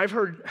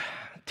heard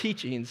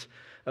teachings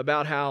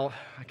about how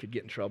I could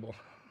get in trouble.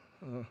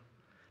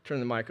 Turn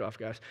the mic off,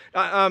 guys.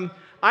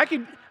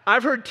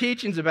 I've heard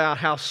teachings about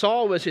how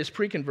Saul was his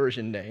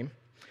pre-conversion name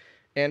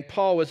and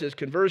Paul was his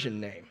conversion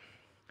name.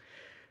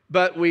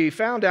 But we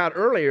found out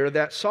earlier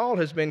that Saul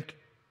has been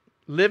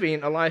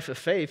living a life of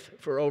faith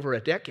for over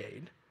a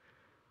decade,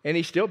 and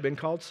he's still been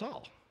called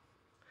Saul.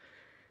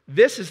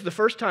 This is the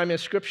first time in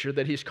Scripture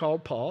that he's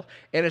called Paul,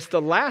 and it's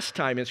the last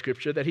time in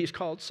Scripture that he's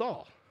called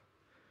Saul.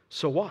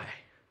 So why?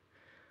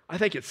 I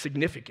think it's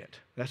significant.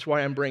 That's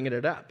why I'm bringing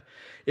it up.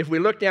 If we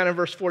look down in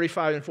verse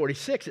 45 and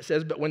 46, it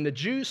says, but when the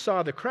Jews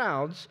saw the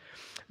crowds,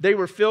 they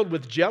were filled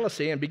with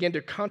jealousy and began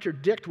to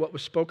contradict what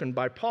was spoken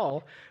by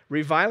Paul,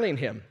 reviling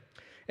him.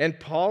 And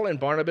Paul and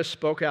Barnabas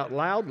spoke out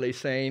loudly,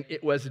 saying,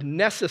 it was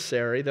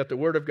necessary that the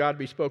word of God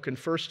be spoken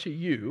first to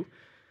you,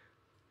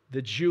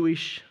 the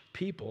Jewish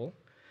people,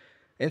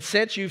 and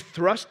since you've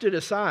thrust it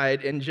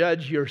aside and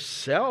judge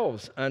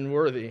yourselves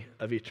unworthy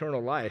of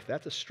eternal life,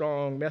 that's a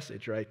strong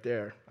message right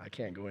there. I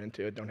can't go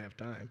into it, don't have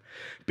time.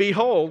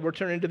 Behold, we're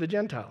turning to the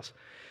Gentiles.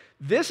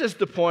 This is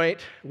the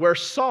point where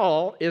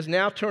Saul is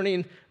now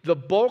turning the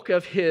bulk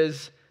of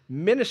his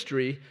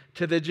ministry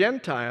to the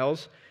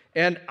Gentiles,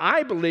 and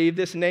I believe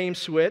this name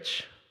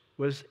switch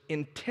was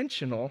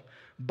intentional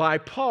by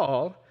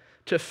Paul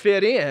to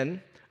fit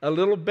in a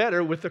little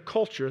better with the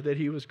culture that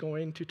he was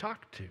going to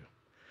talk to.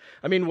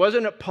 I mean,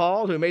 wasn't it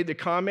Paul who made the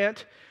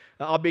comment,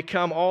 I'll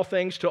become all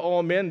things to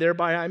all men,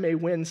 thereby I may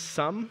win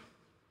some?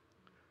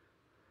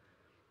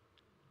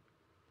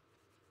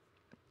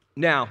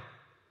 Now,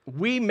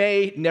 we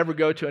may never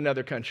go to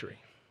another country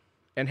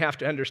and have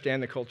to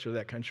understand the culture of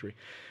that country.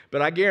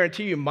 But I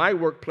guarantee you my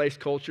workplace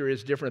culture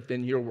is different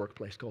than your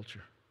workplace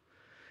culture.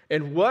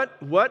 And what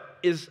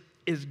is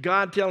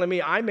God telling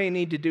me I may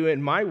need to do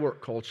in my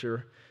work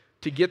culture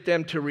to get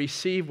them to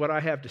receive what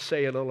I have to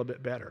say a little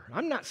bit better?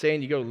 I'm not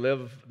saying you go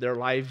live their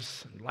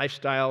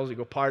lifestyles, you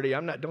go party.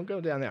 Don't go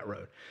down that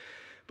road.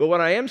 But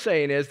what I am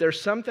saying is there's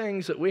some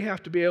things that we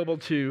have to be able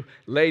to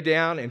lay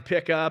down and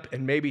pick up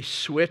and maybe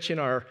switch in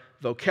our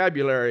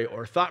vocabulary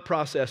or thought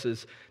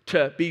processes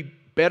to be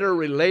better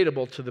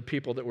relatable to the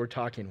people that we're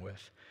talking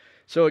with.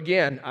 So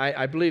again,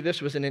 I believe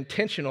this was an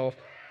intentional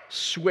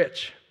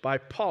switch by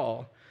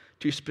Paul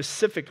to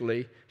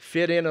specifically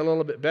fit in a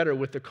little bit better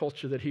with the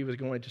culture that he was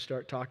going to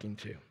start talking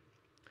to.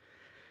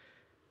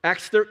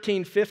 Acts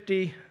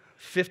 13:50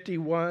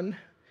 51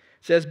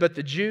 says, "But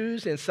the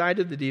Jews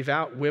incited the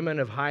devout women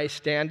of high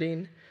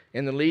standing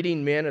and the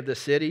leading men of the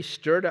city,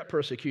 stirred up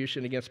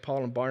persecution against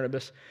Paul and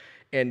Barnabas,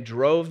 and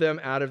drove them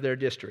out of their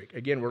district."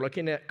 Again, we're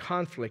looking at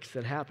conflicts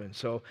that happen.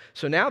 So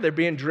now they're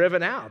being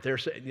driven out.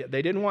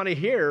 They didn't want to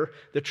hear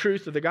the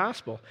truth of the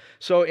gospel.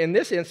 So in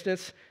this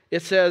instance,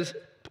 it says,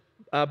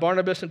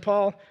 Barnabas and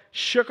Paul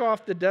shook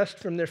off the dust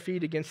from their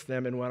feet against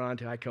them and went on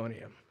to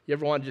Iconium. You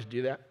ever want to just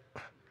do that?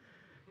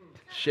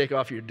 Shake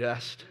off your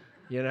dust,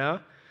 you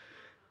know?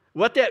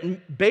 What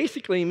that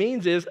basically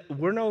means is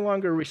we're no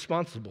longer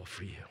responsible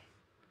for you.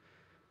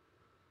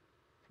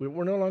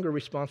 We're no longer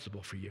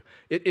responsible for you.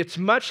 It's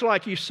much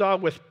like you saw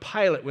with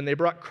Pilate when they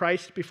brought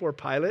Christ before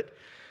Pilate.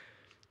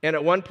 And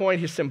at one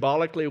point, he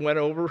symbolically went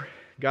over,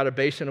 got a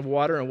basin of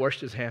water, and washed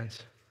his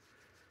hands.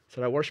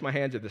 Said, "I wash my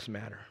hands of this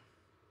matter.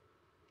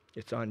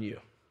 It's on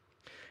you."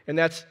 And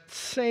that's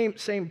same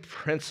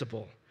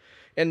principle.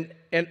 And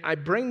I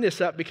bring this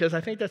up because I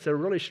think that's a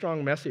really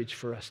strong message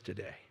for us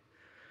today.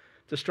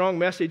 It's a strong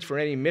message for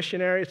any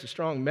missionary. It's a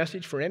strong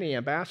message for any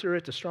ambassador.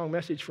 It's a strong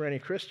message for any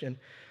Christian.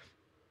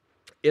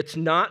 It's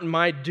not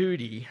my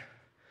duty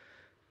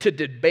to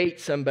debate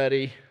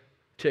somebody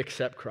to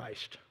accept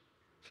Christ.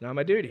 It's not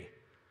my duty.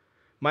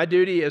 My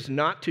duty is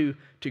not to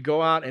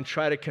go out and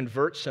try to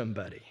convert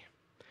somebody.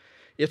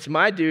 It's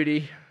my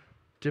duty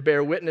to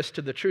bear witness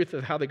to the truth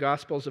of how the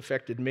gospel has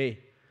affected me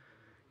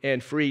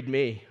and freed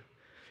me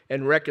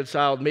and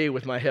reconciled me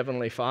with my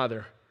heavenly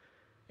Father.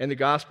 And the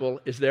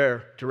gospel is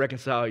there to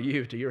reconcile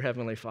you to your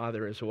heavenly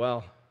Father as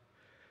well.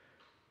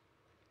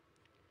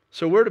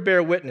 So we're to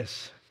bear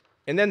witness.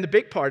 And then the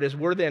big part is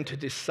we're then to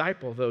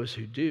disciple those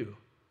who do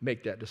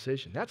make that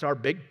decision. That's our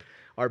big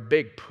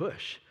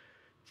push,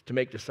 to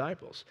make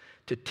disciples,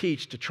 to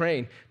teach, to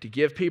train, to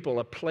give people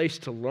a place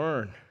to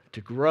learn,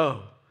 to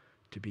grow,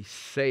 to be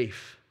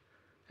safe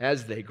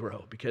as they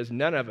grow, because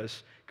none of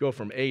us go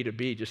from A to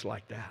B just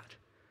like that.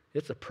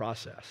 It's a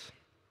process.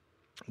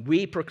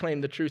 We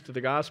proclaim the truth of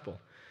the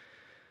gospel.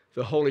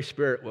 The Holy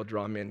Spirit will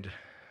draw them in.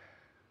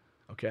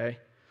 Okay?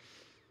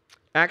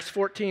 Acts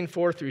 14,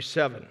 4 through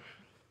 7.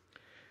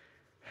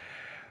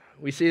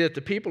 We see that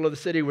the people of the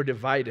city were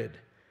divided.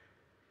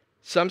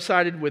 Some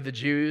sided with the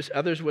Jews,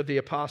 others with the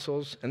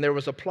apostles, and there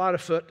was a plot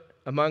afoot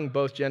among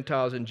both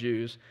Gentiles and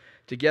Jews,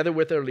 together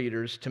with their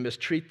leaders, to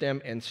mistreat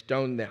them and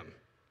stone them.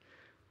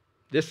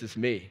 This is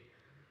me.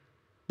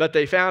 But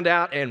they found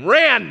out and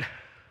ran.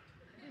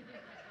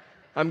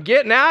 I'm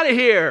getting out of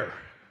here.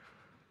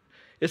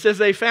 It says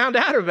they found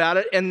out about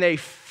it and they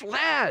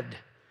fled.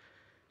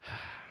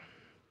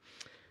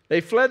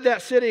 They fled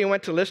that city and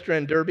went to Lystra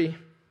and Derbe,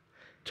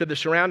 to the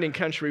surrounding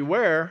country,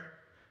 where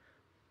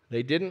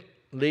they didn't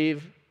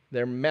leave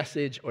their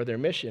message or their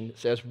mission. It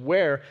says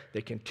where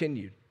they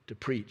continued to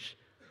preach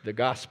the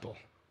gospel.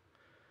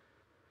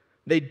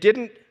 They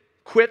didn't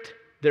quit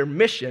their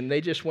mission. They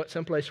just went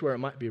someplace where it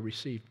might be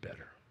received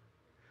better.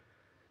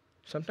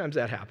 Sometimes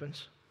that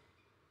happens.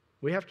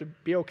 We have to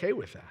be okay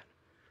with that.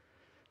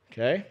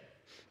 Okay?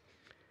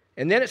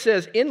 And then it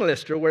says in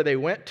Lystra, where they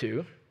went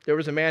to, there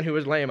was a man who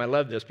was lame. I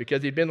love this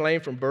because he'd been lame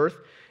from birth.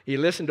 He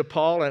listened to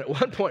Paul, and at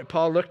one point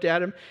Paul looked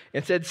at him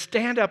and said,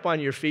 "Stand up on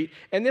your feet."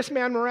 And this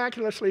man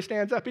miraculously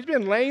stands up. He's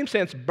been lame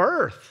since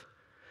birth.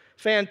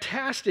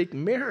 Fantastic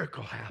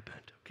miracle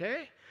happened,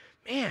 okay?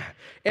 Man.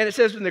 And it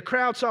says when the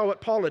crowd saw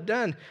what Paul had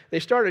done, they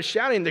started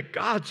shouting, "The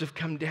gods have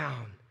come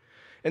down."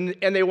 And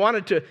they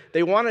wanted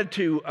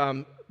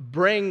to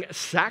bring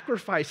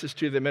sacrifices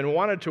to them and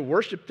wanted to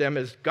worship them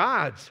as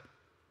gods.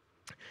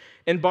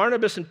 And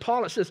Barnabas and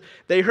Paul, it says,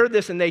 they heard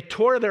this and they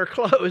tore their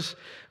clothes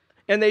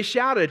and they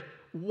shouted,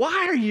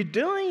 "Why are you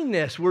doing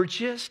this? We're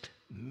just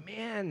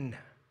men.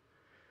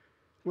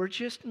 We're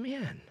just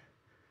men.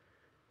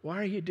 Why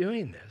are you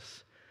doing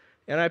this?"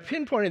 And I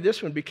pinpointed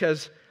this one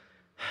because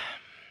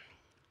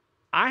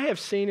I have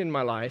seen in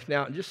my life,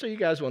 now just so you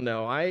guys will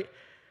know,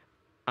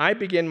 I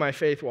began my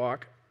faith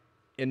walk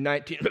in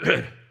 19...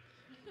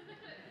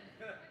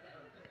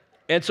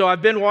 And so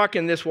I've been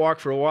walking this walk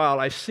for a while.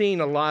 I've seen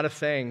a lot of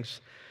things.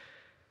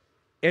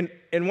 And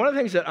one of the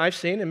things that I've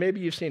seen, and maybe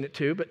you've seen it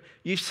too, but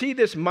you see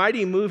this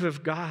mighty move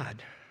of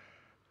God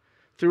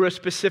through a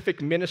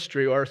specific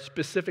ministry or a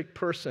specific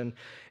person,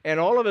 and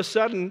all of a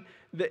sudden,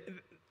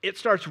 it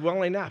starts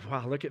welling up.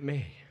 Wow, look at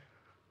me.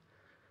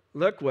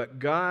 Look what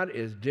God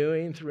is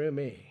doing through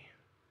me.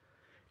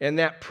 And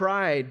that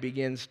pride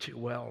begins to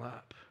well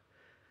up.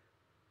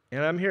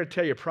 And I'm here to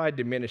tell you, pride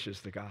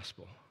diminishes the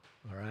gospel,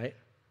 all right?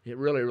 It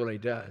really, really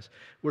does.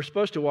 We're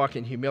supposed to walk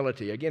in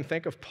humility. Again,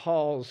 think of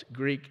Paul's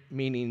Greek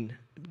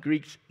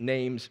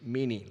name's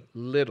meaning,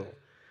 little.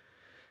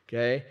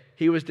 Okay?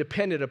 He was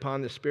dependent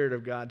upon the Spirit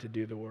of God to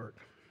do the work.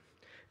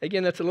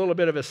 Again, that's a little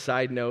bit of a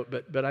side note,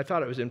 but I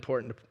thought it was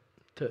important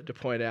to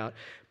point out.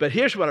 But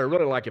here's what I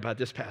really like about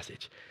this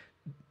passage.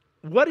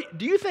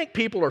 Do you think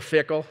people are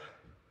fickle?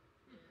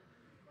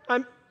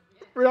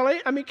 Really?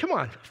 I mean, come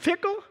on.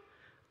 Fickle?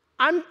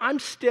 I'm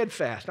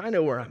steadfast. I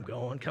know where I'm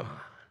going. Come on.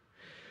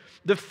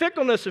 The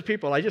fickleness of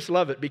people, I just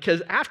love it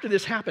because after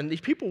this happened, these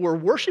people were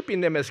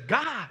worshiping them as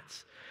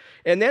gods.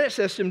 And then it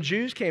says some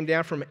Jews came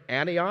down from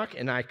Antioch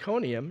and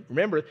Iconium.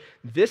 Remember,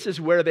 this is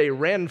where they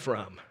ran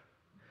from.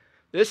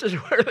 This is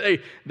where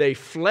they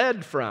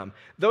fled from.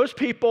 Those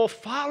people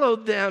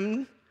followed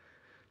them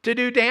to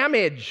do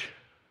damage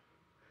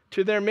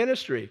to their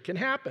ministry. Can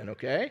happen,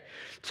 okay?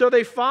 So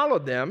they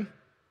followed them.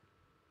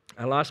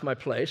 I lost my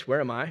place.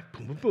 Where am I?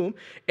 Boom, boom, boom.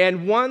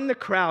 And won the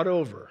crowd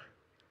over.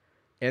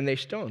 And they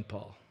stoned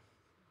Paul.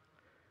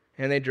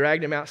 And they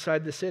dragged him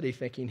outside the city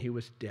thinking he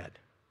was dead.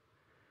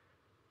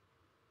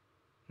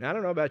 Now, I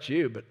don't know about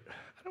you, but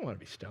I don't want to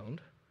be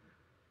stoned.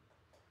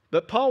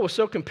 But Paul was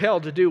so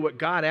compelled to do what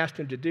God asked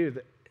him to do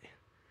that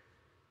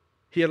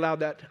he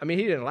allowed that. I mean,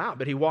 he didn't allow it,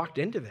 but he walked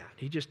into that.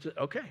 He just,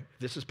 okay,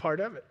 this is part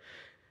of it.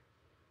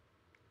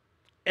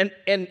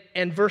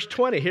 And verse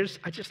 20,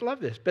 I just love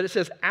this. But it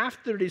says,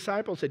 after the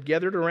disciples had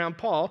gathered around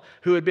Paul,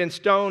 who had been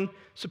stoned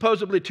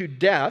supposedly to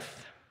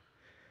death,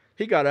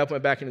 he got up and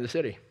went back into the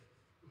city.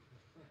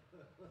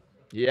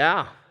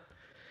 Yeah.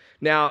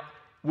 Now,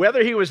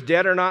 whether he was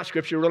dead or not,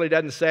 Scripture really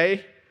doesn't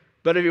say.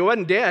 But if he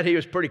wasn't dead, he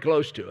was pretty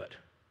close to it.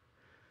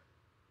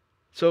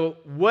 So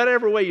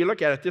whatever way you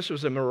look at it, this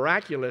was a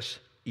miraculous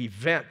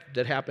event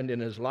that happened in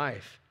his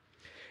life.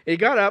 He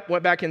got up,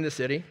 went back in the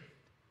city.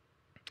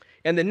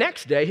 And the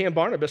next day, he and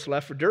Barnabas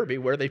left for Derbe,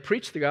 where they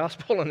preached the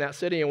gospel in that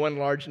city and won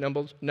large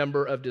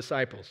number of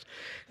disciples.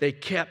 They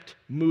kept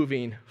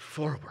moving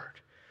forward.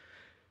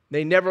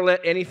 They never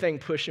let anything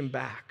push them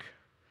back.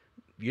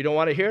 If you don't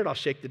want to hear it, I'll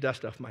shake the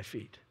dust off my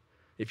feet.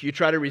 If you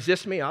try to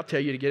resist me, I'll tell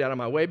you to get out of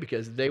my way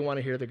because they want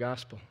to hear the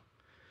gospel.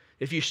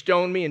 If you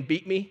stone me and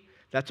beat me,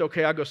 that's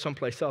okay. I'll go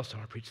someplace else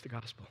and I'll preach the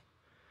gospel.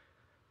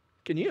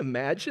 Can you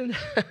imagine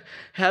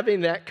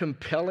having that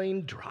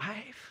compelling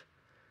drive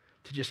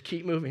to just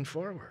keep moving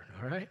forward,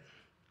 all right?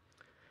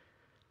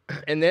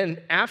 And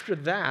then after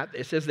that,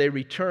 it says they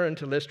returned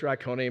to Lystra,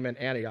 Iconium, and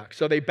Antioch.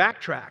 So they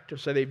backtracked.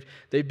 So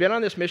they've been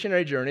on this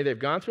missionary journey. They've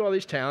gone through all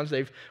these towns.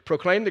 They've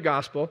proclaimed the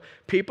gospel.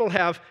 People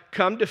have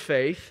come to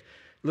faith.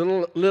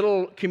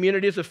 Little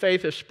communities of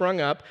faith have sprung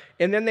up.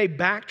 And then they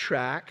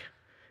backtrack.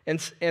 And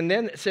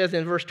then it says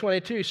in verse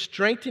 22,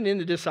 strengthening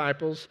the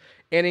disciples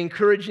and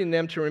encouraging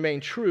them to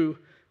remain true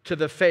to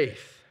the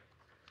faith.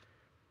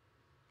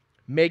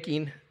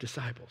 Making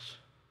disciples.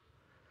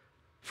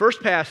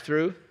 First pass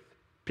through,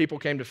 people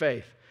came to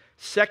faith.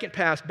 Second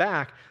pass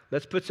back,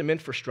 let's put some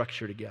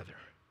infrastructure together.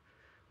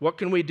 What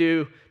can we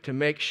do to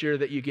make sure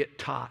that you get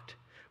taught?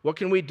 What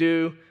can we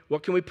do?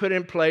 What can we put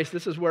in place?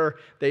 This is where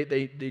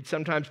they'd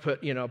sometimes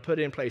put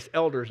in place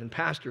elders and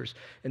pastors,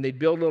 and they'd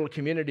build little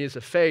communities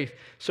of faith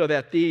so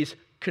that these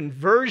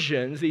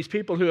conversions, these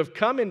people who have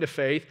come into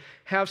faith,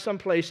 have some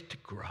place to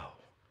grow.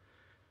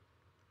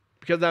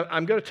 Because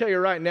I'm going to tell you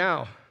right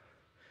now,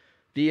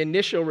 the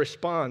initial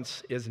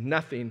response is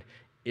nothing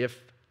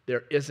if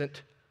there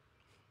isn't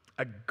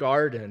a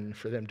garden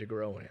for them to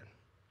grow in,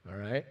 all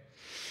right?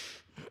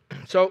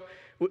 So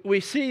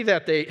we see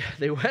that they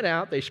went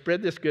out, they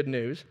spread this good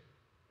news.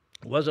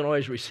 It wasn't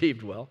always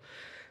received well.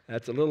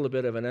 That's a little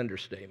bit of an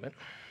understatement.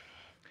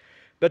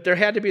 But there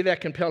had to be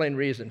that compelling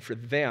reason for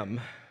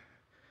them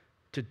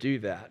to do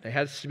that. There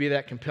has to be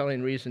that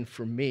compelling reason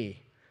for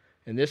me.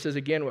 And this is,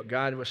 again, what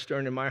God was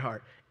stirring in my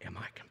heart. Am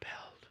I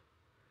compelled?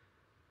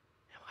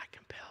 Am I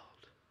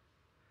compelled?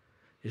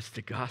 Is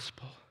the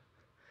gospel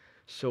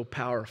so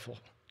powerful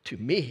to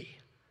me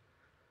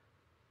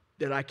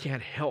that I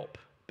can't help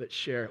but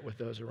share it with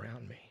those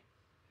around me?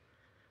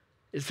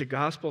 Is the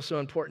gospel so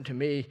important to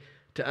me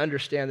to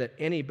understand that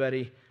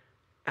anybody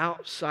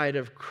outside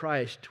of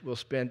Christ will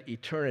spend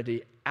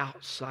eternity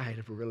outside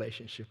of a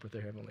relationship with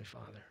their Heavenly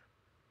Father?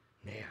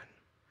 Man.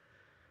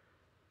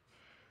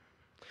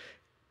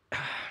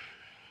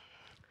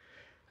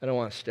 I don't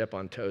want to step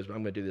on toes, but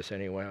I'm going to do this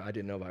anyway. I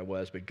didn't know if I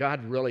was, but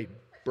God really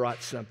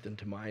brought something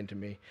to mind to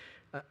me.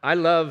 I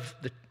love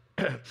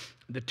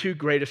the two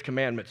greatest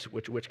commandments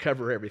which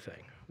cover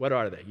everything. What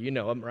are they? You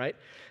know them, right?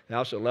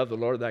 Thou shalt love the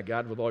Lord thy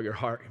God with all your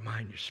heart, your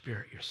mind, your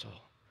spirit, your soul.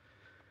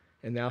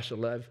 And thou shalt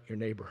love your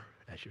neighbor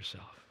as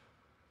yourself.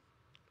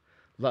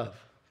 Love,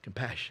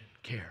 compassion,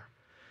 care.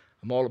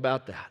 I'm all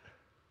about that.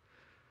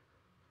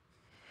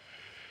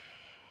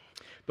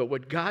 But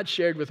what God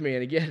shared with me,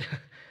 and again,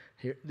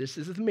 here, this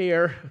is the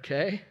mirror,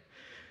 okay?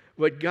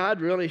 What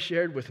God really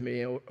shared with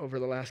me over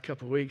the last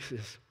couple of weeks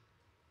is,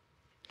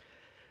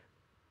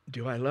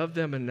 do I love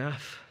them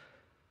enough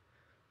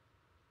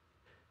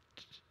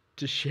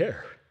to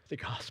share the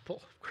gospel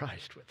of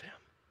Christ with them?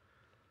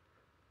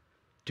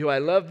 Do I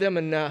love them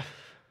enough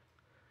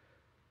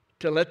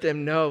to let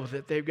them know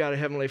that they've got a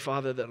Heavenly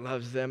Father that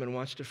loves them and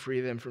wants to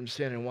free them from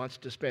sin and wants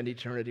to spend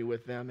eternity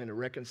with them in a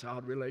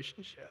reconciled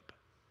relationship?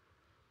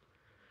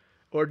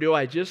 Or do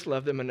I just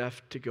love them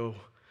enough to go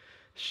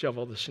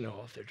shovel the snow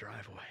off their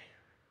driveway?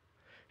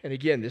 And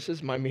again, this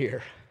is my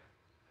mirror,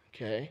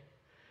 okay?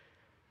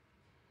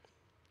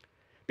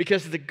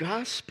 Because the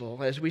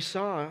gospel, as we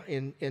saw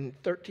in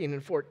 13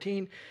 and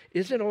 14,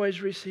 isn't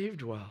always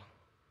received well.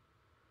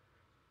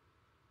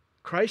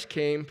 Christ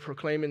came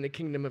proclaiming the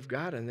kingdom of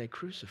God, and they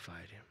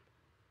crucified him.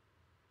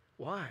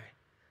 Why?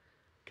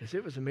 Because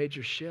it was a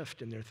major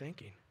shift in their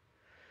thinking.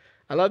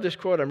 I love this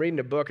quote. I'm reading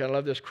a book, and I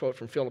love this quote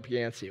from Philip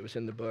Yancey. It was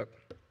in the book.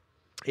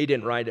 He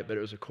didn't write it, but it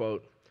was a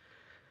quote.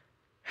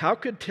 How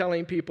could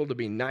telling people to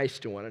be nice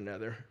to one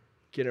another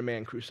get a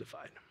man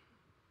crucified?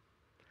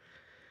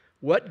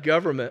 What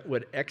government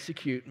would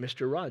execute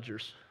Mr.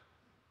 Rogers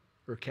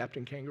or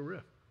Captain Kangaroo?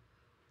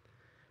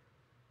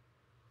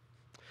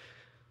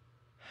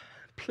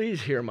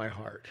 Please hear my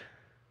heart.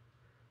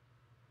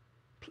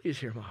 Please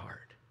hear my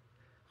heart.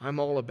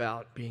 I'm all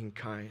about being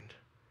kind,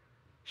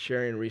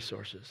 sharing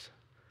resources,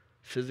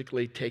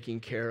 physically taking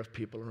care of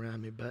people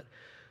around me. But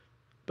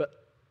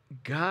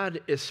God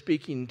is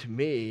speaking to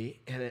me,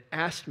 and it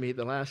asked me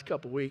the last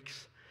couple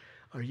weeks,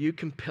 are you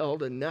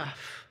compelled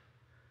enough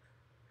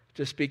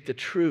to speak the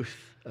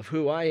truth of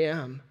who I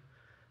am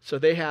so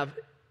they have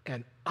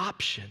an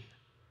option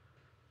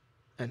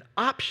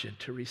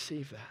to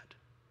receive that?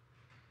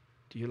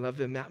 Do you love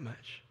them that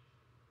much?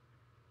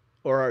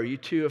 Or are you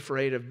too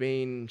afraid of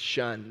being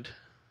shunned?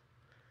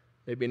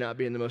 Maybe not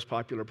being the most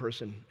popular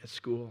person at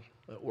school,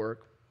 at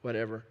work,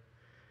 whatever.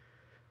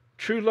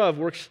 True love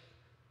works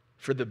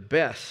for the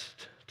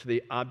best to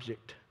the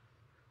object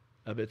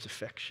of its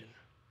affection.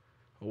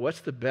 Well,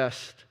 what's the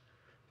best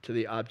to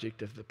the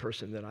object of the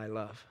person that I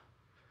love?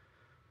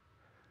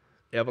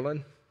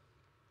 Evelyn,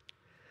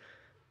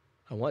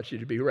 I want you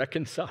to be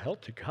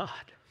reconciled to God.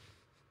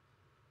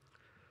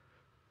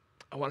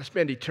 I want to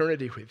spend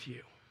eternity with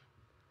you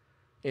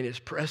in His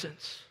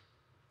presence.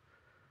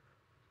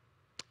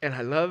 And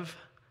I love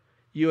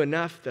you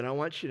enough that I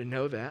want you to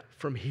know that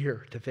from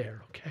here to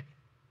there, okay?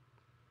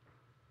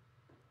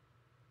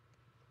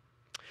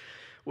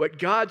 What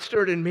God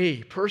stirred in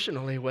me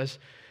personally was,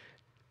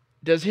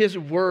 does His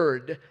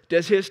word,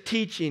 does His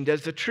teaching,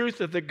 does the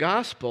truth of the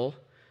gospel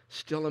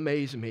still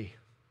amaze me?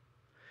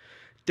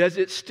 Does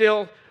it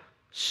still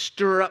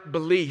stir up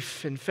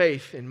belief and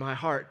faith in my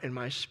heart and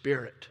my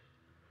spirit?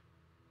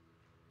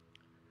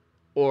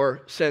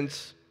 Or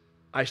since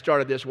I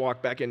started this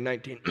walk back in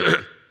 19,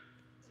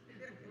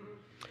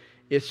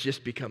 it's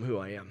just become who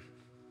I am.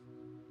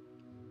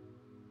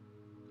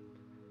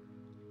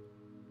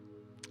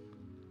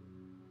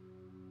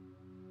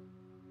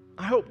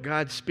 I hope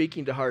God's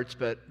speaking to hearts,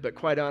 but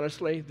quite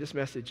honestly, this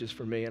message is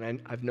for me,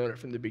 and I've known it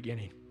from the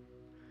beginning.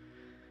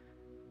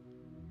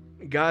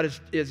 God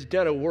has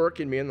done a work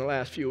in me in the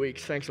last few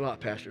weeks. Thanks a lot,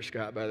 Pastor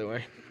Scott, by the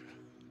way.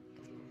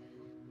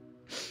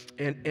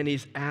 And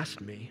He's asked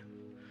me,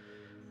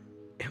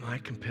 am I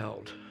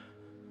compelled?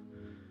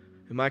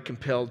 Am I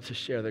compelled to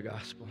share the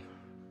gospel?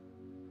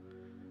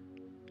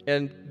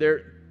 And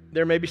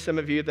there may be some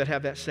of you that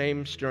have that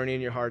same stirring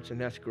in your hearts, and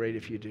that's great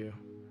if you do.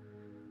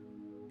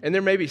 And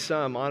there may be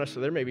some,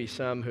 honestly, there may be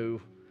some who,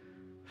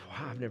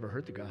 wow, I've never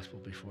heard the gospel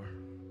before.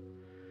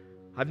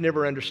 I've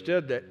never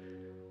understood that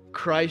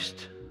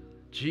Christ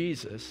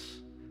Jesus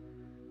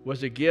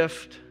was a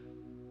gift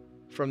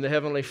from the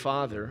Heavenly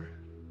Father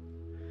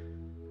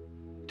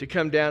to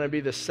come down and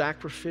be the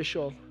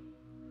sacrificial,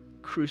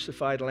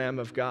 crucified Lamb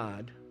of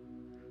God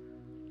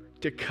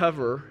to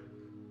cover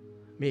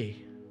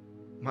me,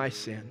 my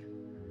sin,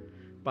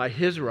 by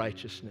His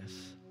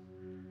righteousness,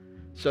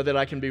 so that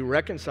I can be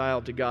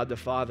reconciled to God the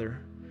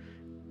Father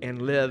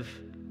and live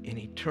in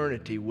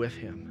eternity with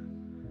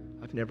Him.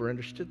 I've never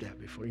understood that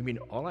before. You mean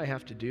all I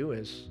have to do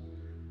is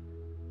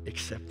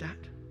accept that?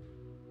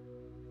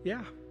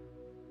 Yeah.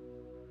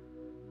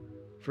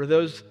 For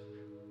those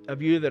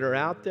of you that are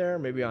out there,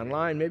 maybe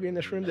online, maybe in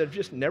this room, that have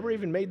just never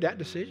even made that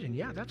decision,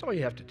 yeah, that's all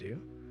you have to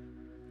do.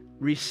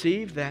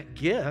 Receive that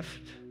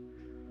gift.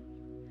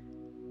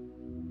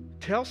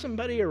 Tell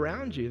somebody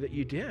around you that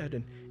you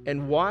did,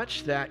 and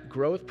watch that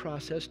growth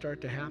process start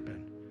to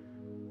happen,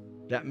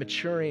 that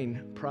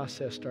maturing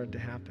process start to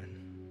happen.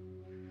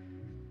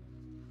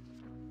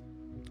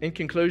 In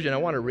conclusion, I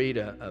want to read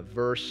a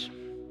verse.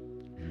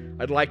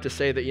 I'd like to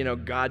say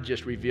that, God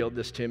just revealed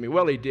this to me.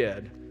 Well, He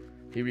did.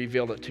 He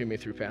revealed it to me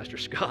through Pastor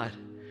Scott.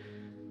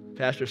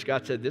 Pastor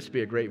Scott said this would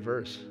be a great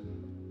verse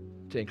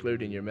to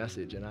include in your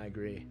message, and I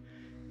agree.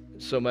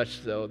 So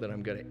much so that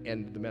I'm going to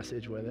end the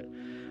message with it.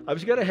 I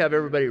was going to have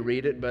everybody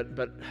read it,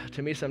 but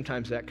to me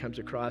sometimes that comes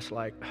across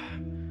like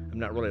I'm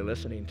not really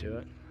listening to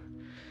it.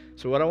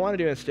 So what I want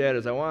to do instead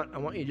is I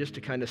want you just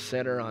to kind of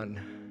center on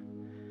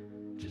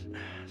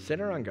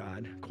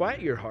God.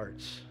 Quiet your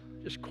hearts.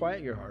 Just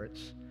quiet your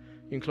hearts.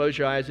 You can close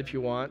your eyes if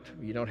you want.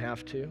 You don't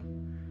have to.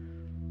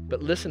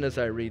 But listen as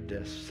I read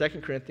this.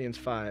 2 Corinthians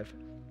 5,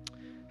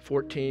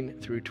 14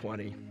 through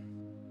 20.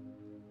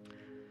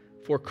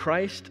 For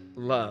Christ's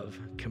love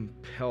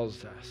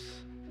compels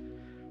us,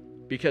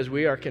 because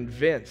we are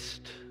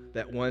convinced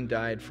that one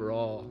died for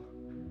all.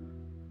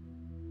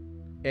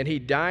 And He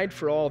died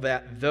for all,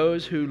 that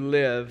those who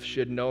live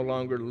should no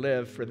longer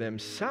live for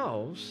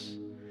themselves,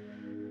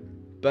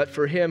 but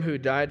for Him who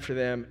died for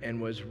them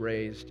and was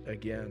raised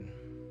again.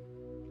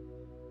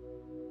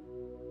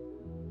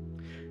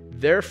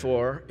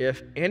 Therefore,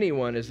 if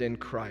anyone is in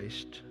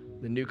Christ,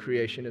 the new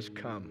creation has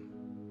come.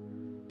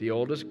 The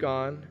old is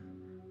gone,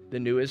 the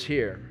new is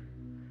here.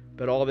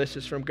 But all this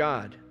is from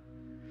God,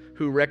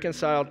 who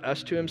reconciled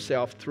us to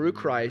Himself through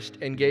Christ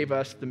and gave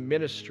us the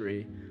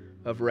ministry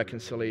of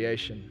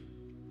reconciliation,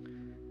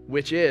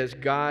 which is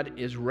God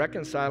is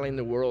reconciling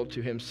the world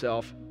to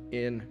himself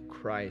in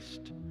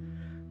Christ,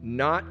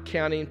 not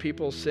counting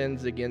people's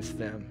sins against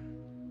them.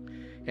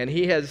 And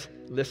he has,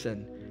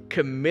 listen,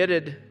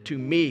 committed to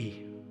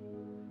me,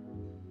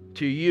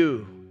 to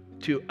you,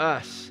 to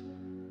us,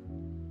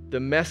 the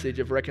message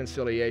of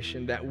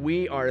reconciliation, that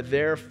we are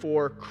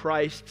therefore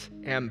Christ's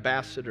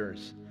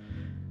ambassadors,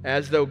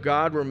 as though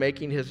God were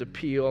making his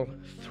appeal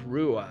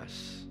through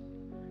us.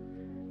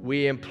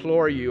 We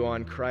implore you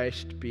on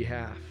Christ's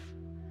behalf,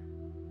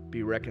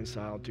 be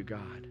reconciled to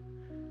God.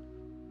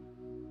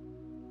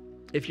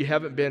 If you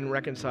haven't been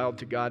reconciled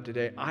to God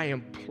today, I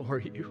implore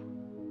you,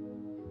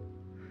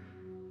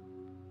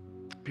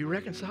 be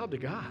reconciled to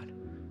God.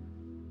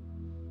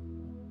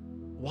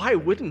 Why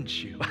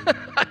wouldn't you?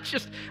 I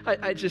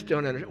just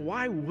don't understand.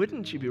 Why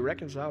wouldn't you be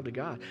reconciled to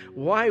God?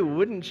 Why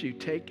wouldn't you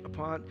take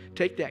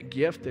that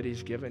gift that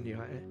he's given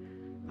you?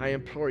 I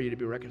implore you to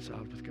be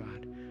reconciled with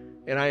God.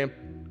 And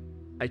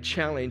I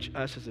challenge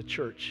us as a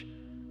church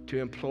to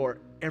implore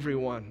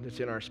everyone that's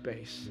in our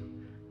space,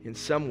 in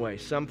some way,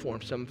 some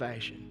form, some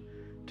fashion,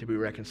 to be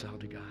reconciled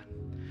to God.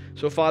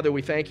 So, Father,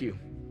 we thank you.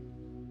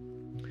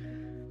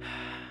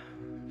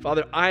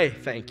 Father, I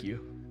thank you,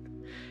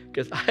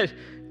 because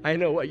I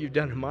know what you've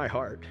done in my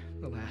heart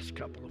the last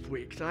couple of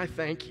weeks. And I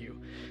thank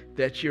you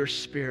that your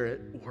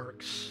Spirit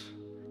works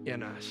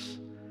in us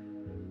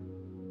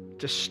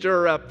to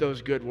stir up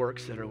those good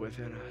works that are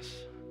within us.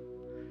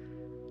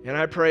 And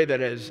I pray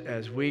that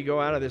as we go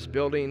out of this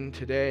building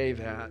today,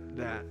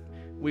 that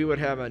we would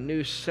have a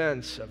new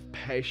sense of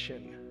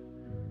passion,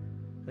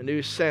 a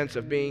new sense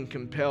of being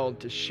compelled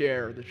to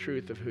share the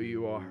truth of who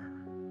you are.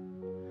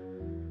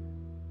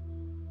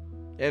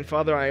 And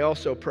Father, I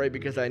also pray,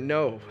 because I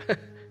know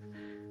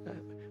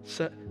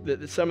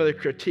that some of the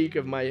critique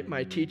of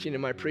my teaching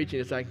and my preaching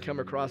is I can come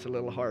across a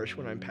little harsh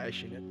when I'm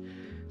passionate.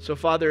 So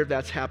Father, if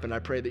that's happened, I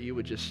pray that you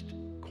would just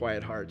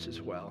quiet hearts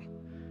as well.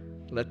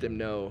 Let them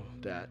know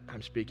that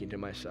I'm speaking to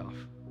myself.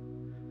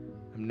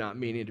 I'm not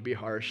meaning to be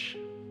harsh,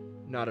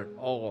 not at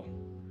all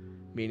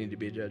meaning to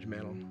be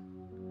judgmental.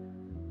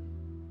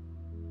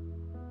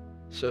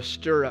 So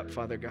stir up,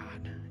 Father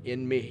God,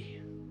 in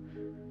me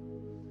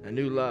a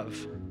new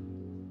love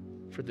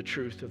for the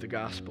truth of the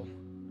gospel,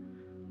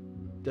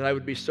 that I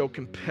would be so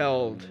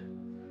compelled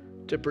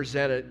to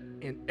present it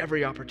in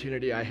every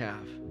opportunity I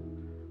have,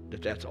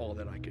 that that's all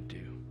that I could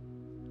do.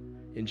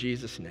 In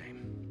Jesus'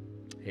 name,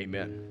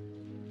 amen.